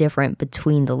crest looks different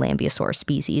between the Lambeosaurus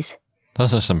species.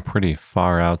 Those are some pretty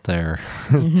far out there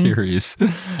theories.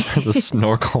 The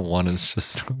snorkel one is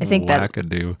just I think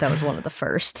wackadoo. That was one of the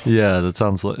first. Yeah, that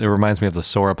sounds. It reminds me of the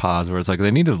sauropods, where it's like they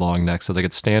needed long necks so they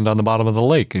could stand on the bottom of the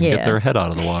lake and get their head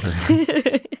out of the water.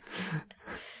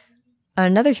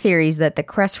 Another theory is that the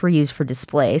crests were used for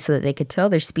display so that they could tell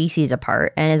their species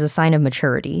apart and as a sign of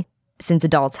maturity, since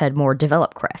adults had more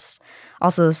developed crests.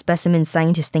 Also, specimens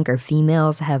scientists think are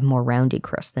females have more rounded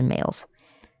crests than males.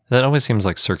 That always seems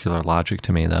like circular logic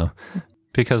to me, though,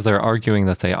 because they're arguing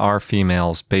that they are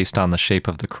females based on the shape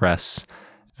of the crests.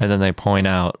 And then they point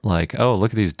out, like, oh,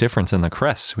 look at these difference in the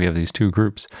crests. We have these two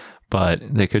groups, but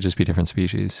they could just be different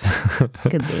species.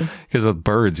 Could be. Because with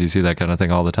birds, you see that kind of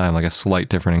thing all the time, like a slight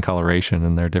difference in coloration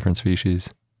and they're different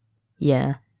species.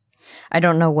 Yeah. I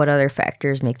don't know what other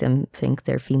factors make them think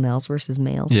they're females versus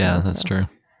males. Yeah, that's true.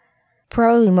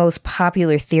 Probably the most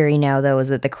popular theory now, though, is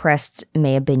that the crest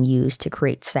may have been used to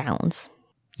create sounds.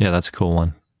 Yeah, that's a cool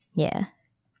one. Yeah.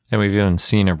 And we've even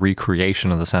seen a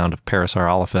recreation of the sound of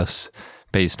Parasaurolophus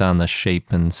based on the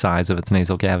shape and size of its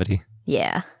nasal cavity.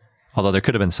 Yeah. Although there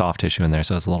could have been soft tissue in there,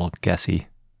 so it's a little guessy.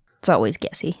 It's always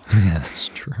guessy. Yeah, that's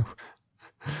true.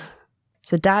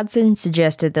 So Dodson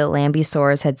suggested that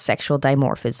Lambeosaurus had sexual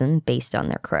dimorphism based on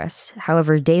their crests.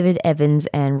 However, David Evans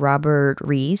and Robert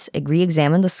Rees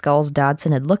re-examined the skulls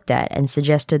Dodson had looked at and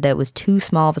suggested that it was too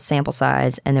small of a sample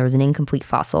size and there was an incomplete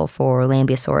fossil for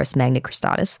Lambeosaurus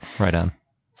magnicristatus. Right on.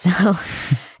 So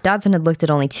Dodson had looked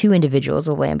at only 2 individuals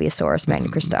of Lambeosaurus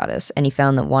magnicristatus, and he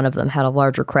found that one of them had a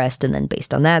larger crest, and then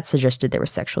based on that suggested there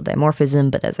was sexual dimorphism,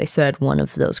 but as I said, one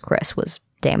of those crests was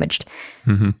damaged.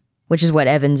 Mm-hmm. Which is what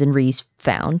Evans and Rees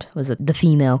found, was that the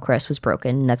female crest was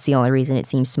broken, and that's the only reason it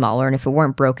seems smaller, and if it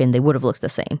weren't broken, they would have looked the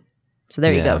same. So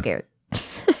there you go, Garrett.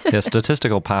 Yeah,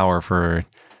 statistical power for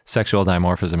sexual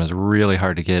dimorphism is really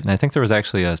hard to get, and I think there was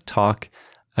actually a talk,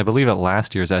 I believe at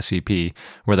last year's SVP,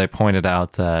 where they pointed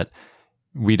out that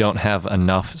we don't have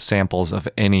enough samples of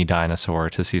any dinosaur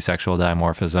to see sexual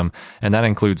dimorphism, and that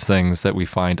includes things that we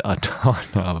find a ton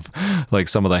of, like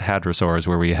some of the hadrosaurs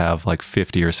where we have like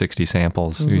 50 or 60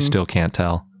 samples. You still can't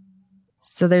tell.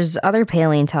 So there's other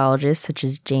paleontologists, such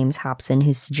as James Hobson,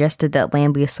 who suggested that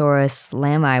Lambeosaurus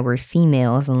lami were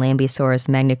females and Lambeosaurus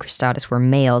magnicristatus were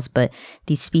males, but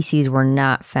these species were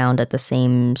not found at the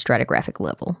same stratigraphic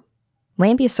level.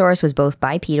 Lambeosaurus was both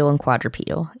bipedal and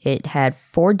quadrupedal. It had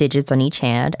 4 digits on each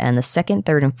hand, and the second,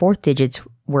 third, and fourth digits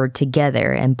were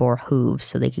together and bore hooves,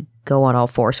 so they could go on all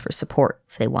fours for support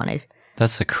if they wanted.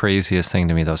 That's the craziest thing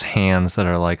to me, those hands that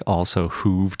are like also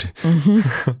hooved.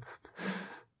 Mm-hmm.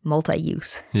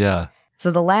 Multi-use. Yeah. So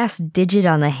the last digit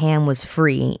on the hand was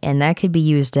free, and that could be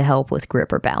used to help with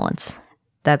grip or balance.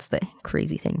 That's the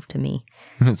crazy thing to me.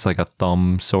 It's like a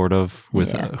thumb, sort of,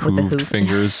 with hooved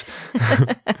fingers.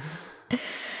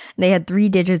 They had 3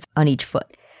 digits on each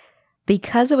foot.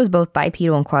 Because it was both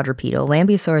bipedal and quadrupedal,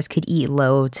 Lambeosaurus could eat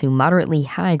low to moderately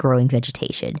high growing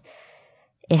vegetation.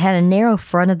 It had a narrow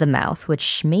front of the mouth,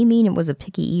 which may mean it was a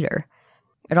picky eater.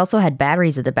 It also had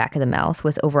batteries at the back of the mouth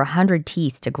with over 100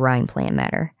 teeth to grind plant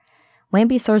matter.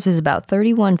 Lambeosaurus is about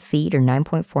 31 feet or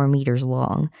 9.4 meters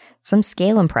long. Some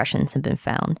scale impressions have been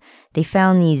found. They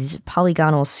found these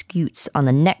polygonal scutes on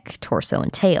the neck, torso,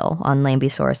 and tail on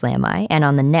Lambeosaurus lami, and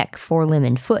on the neck, forelimb,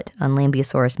 and foot on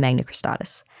Lambeosaurus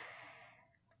magnicristatus.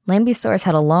 Lambeosaurus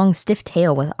had a long, stiff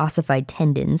tail with ossified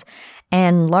tendons,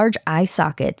 and large eye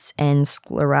sockets and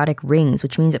sclerotic rings,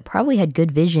 which means it probably had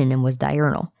good vision and was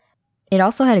diurnal. It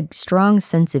also had a strong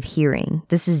sense of hearing.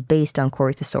 This is based on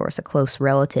Corythosaurus, a close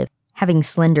relative, having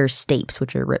slender stapes,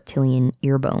 which are reptilian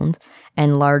ear bones,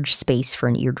 and large space for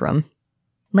an eardrum.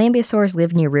 Lambeosaurus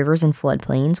lived near rivers and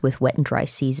floodplains with wet and dry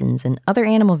seasons, and other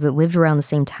animals that lived around the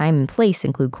same time and place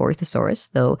include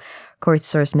Corythosaurus, though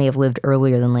Corythosaurus may have lived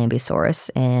earlier than Lambeosaurus,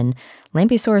 and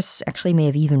Lambeosaurus actually may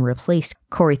have even replaced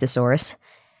Corythosaurus.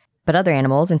 But other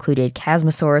animals included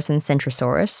Chasmosaurus and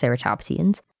Centrosaurus,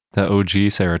 ceratopsians. The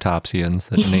OG ceratopsians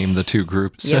that named the 2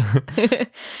 groups.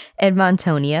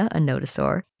 Edmontonia, a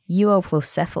nodosaur,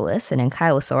 Euoplocephalus, an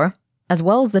ankylosaur, as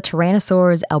well as the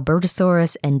Tyrannosaurs,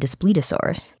 Albertosaurus, and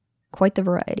Daspletosaurus. Quite the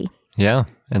variety. Yeah,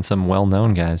 and some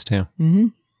well-known guys, too. Mm-hmm.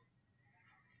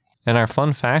 And our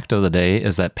fun fact of the day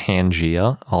is that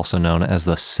Pangaea, also known as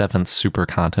the 7th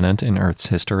supercontinent in Earth's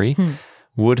history,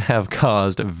 would have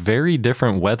caused very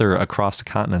different weather across the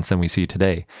continents than we see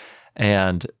today.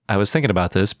 And I was thinking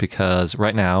about this because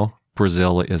right now,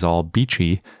 Brazil is all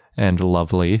beachy and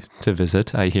lovely to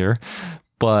visit, I hear.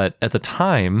 But at the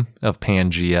time of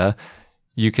Pangaea,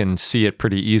 you can see it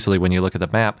pretty easily when you look at the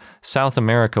map. South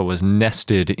America was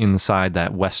nested inside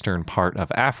that western part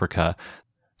of Africa.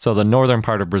 So the northern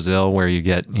part of Brazil, where you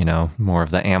get, more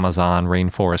of the Amazon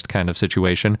rainforest kind of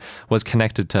situation, was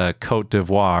connected to Côte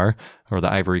d'Ivoire, or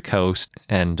the Ivory Coast,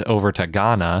 and over to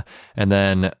Ghana. And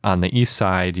then on the east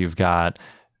side, you've got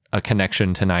a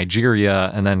connection to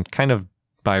Nigeria, and then kind of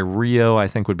by Rio, I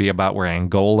think would be about where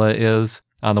Angola is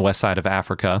on the west side of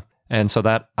Africa. And so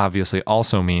that obviously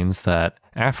also means that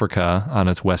Africa on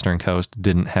its western coast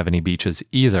didn't have any beaches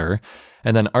either.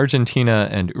 And then Argentina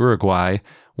and Uruguay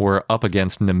were up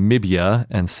against Namibia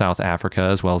and South Africa,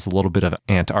 as well as a little bit of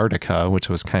Antarctica, which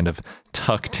was kind of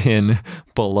tucked in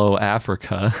below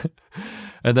Africa.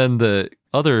 And then the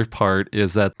other part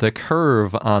is that the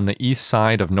curve on the east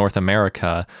side of North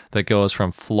America that goes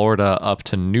from Florida up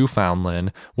to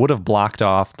Newfoundland would have blocked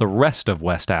off the rest of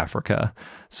West Africa.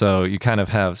 So you kind of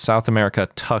have South America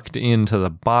tucked into the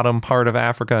bottom part of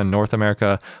Africa and North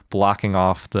America blocking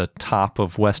off the top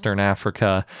of Western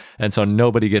Africa. And so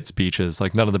nobody gets beaches,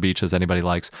 like none of the beaches anybody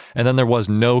likes. And then there was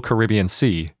no Caribbean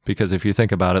Sea, because if you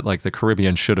think about it, like the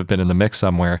Caribbean should have been in the mix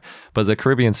somewhere, but the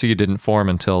Caribbean Sea didn't form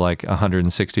until like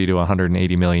 160 to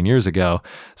 180 million years ago.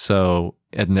 So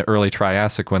in the early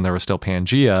Triassic, when there was still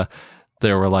Pangaea,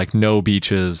 there were like no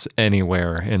beaches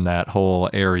anywhere in that whole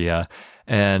area.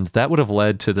 And that would have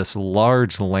led to this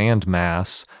large land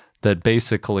mass that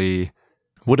basically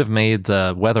would have made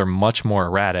the weather much more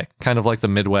erratic, kind of like the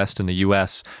Midwest in the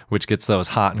US, which gets those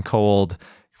hot and cold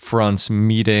fronts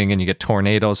meeting, and you get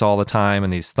tornadoes all the time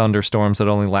and these thunderstorms that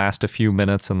only last a few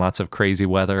minutes and lots of crazy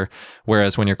weather.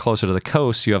 Whereas when you're closer to the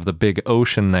coast, you have the big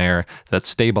ocean there that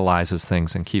stabilizes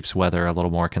things and keeps weather a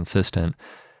little more consistent.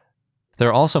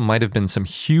 There also might have been some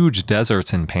huge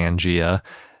deserts in Pangaea,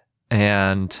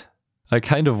 and I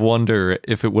kind of wonder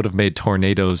if it would have made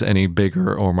tornadoes any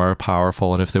bigger or more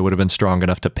powerful, and if they would have been strong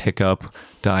enough to pick up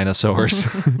dinosaurs.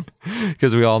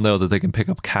 Because we all know that they can pick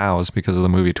up cows because of the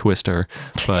movie Twister,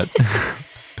 but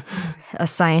a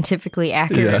scientifically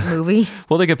accurate movie.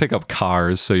 Well, they could pick up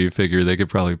cars, so you figure they could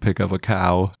probably pick up a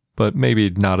cow, but maybe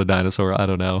not a dinosaur. I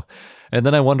don't know. And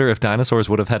then I wonder if dinosaurs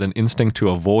would have had an instinct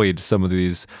to avoid some of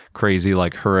these crazy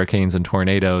like hurricanes and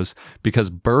tornadoes, because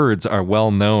birds are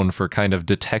well known for kind of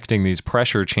detecting these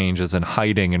pressure changes and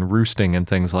hiding and roosting and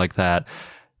things like that.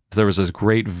 There was this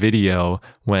great video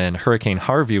when Hurricane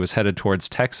Harvey was headed towards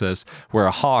Texas where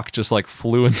a hawk just like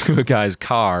flew into a guy's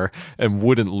car and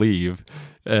wouldn't leave.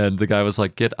 And the guy was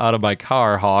like, "Get out of my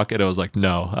car, Hawk." And I was like,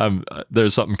 "No,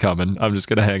 there's something coming. I'm just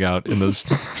going to hang out in this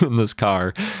in this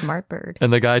car." Smart bird.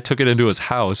 And the guy took it into his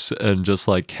house and just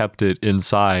like kept it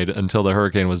inside until the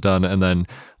hurricane was done. And then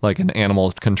like an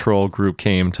animal control group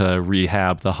came to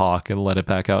rehab the hawk and let it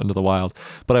back out into the wild.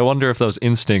 But I wonder if those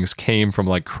instincts came from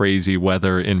like crazy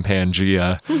weather in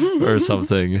Pangaea or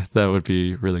something. That would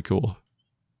be really cool.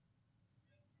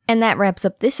 And that wraps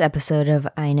up this episode of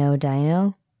I Know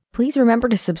Dino. Please remember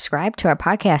to subscribe to our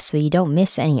podcast so you don't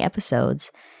miss any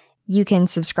episodes. You can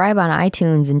subscribe on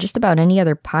iTunes and just about any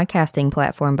other podcasting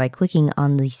platform by clicking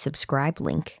on the subscribe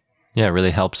link. Yeah, it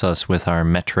really helps us with our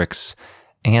metrics,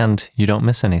 and you don't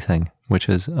miss anything, which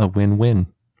is a win-win.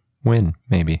 Win,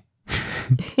 maybe.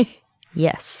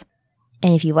 Yes.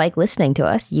 And if you like listening to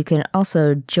us, you can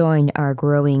also join our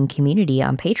growing community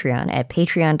on Patreon at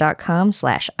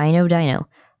patreon.com/iknowdino.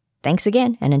 Thanks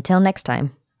again, and until next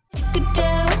time.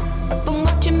 Been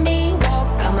watching me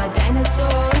walk, I'm a dinosaur.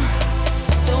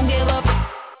 Don't give up.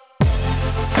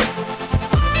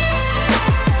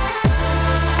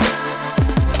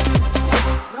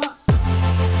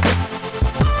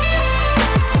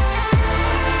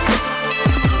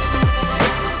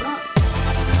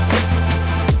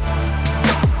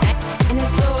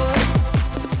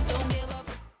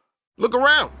 Look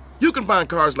around. You can find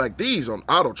cars like these on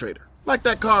AutoTrader, like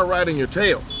that car riding your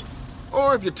tail.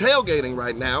 Or if you're tailgating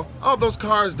right now, all those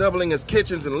cars doubling as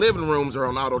kitchens and living rooms are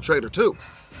on AutoTrader too.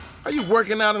 Are you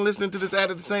working out and listening to this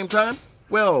ad at the same time?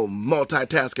 Well,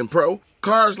 multitasking pro,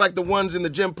 cars like the ones in the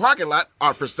gym parking lot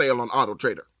are for sale on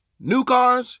AutoTrader. New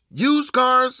cars, used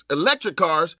cars, electric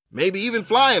cars, maybe even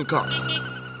flying cars.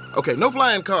 Okay, no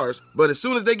flying cars, but as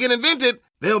soon as they get invented,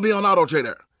 they'll be on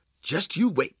AutoTrader. Just you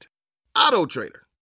wait. AutoTrader.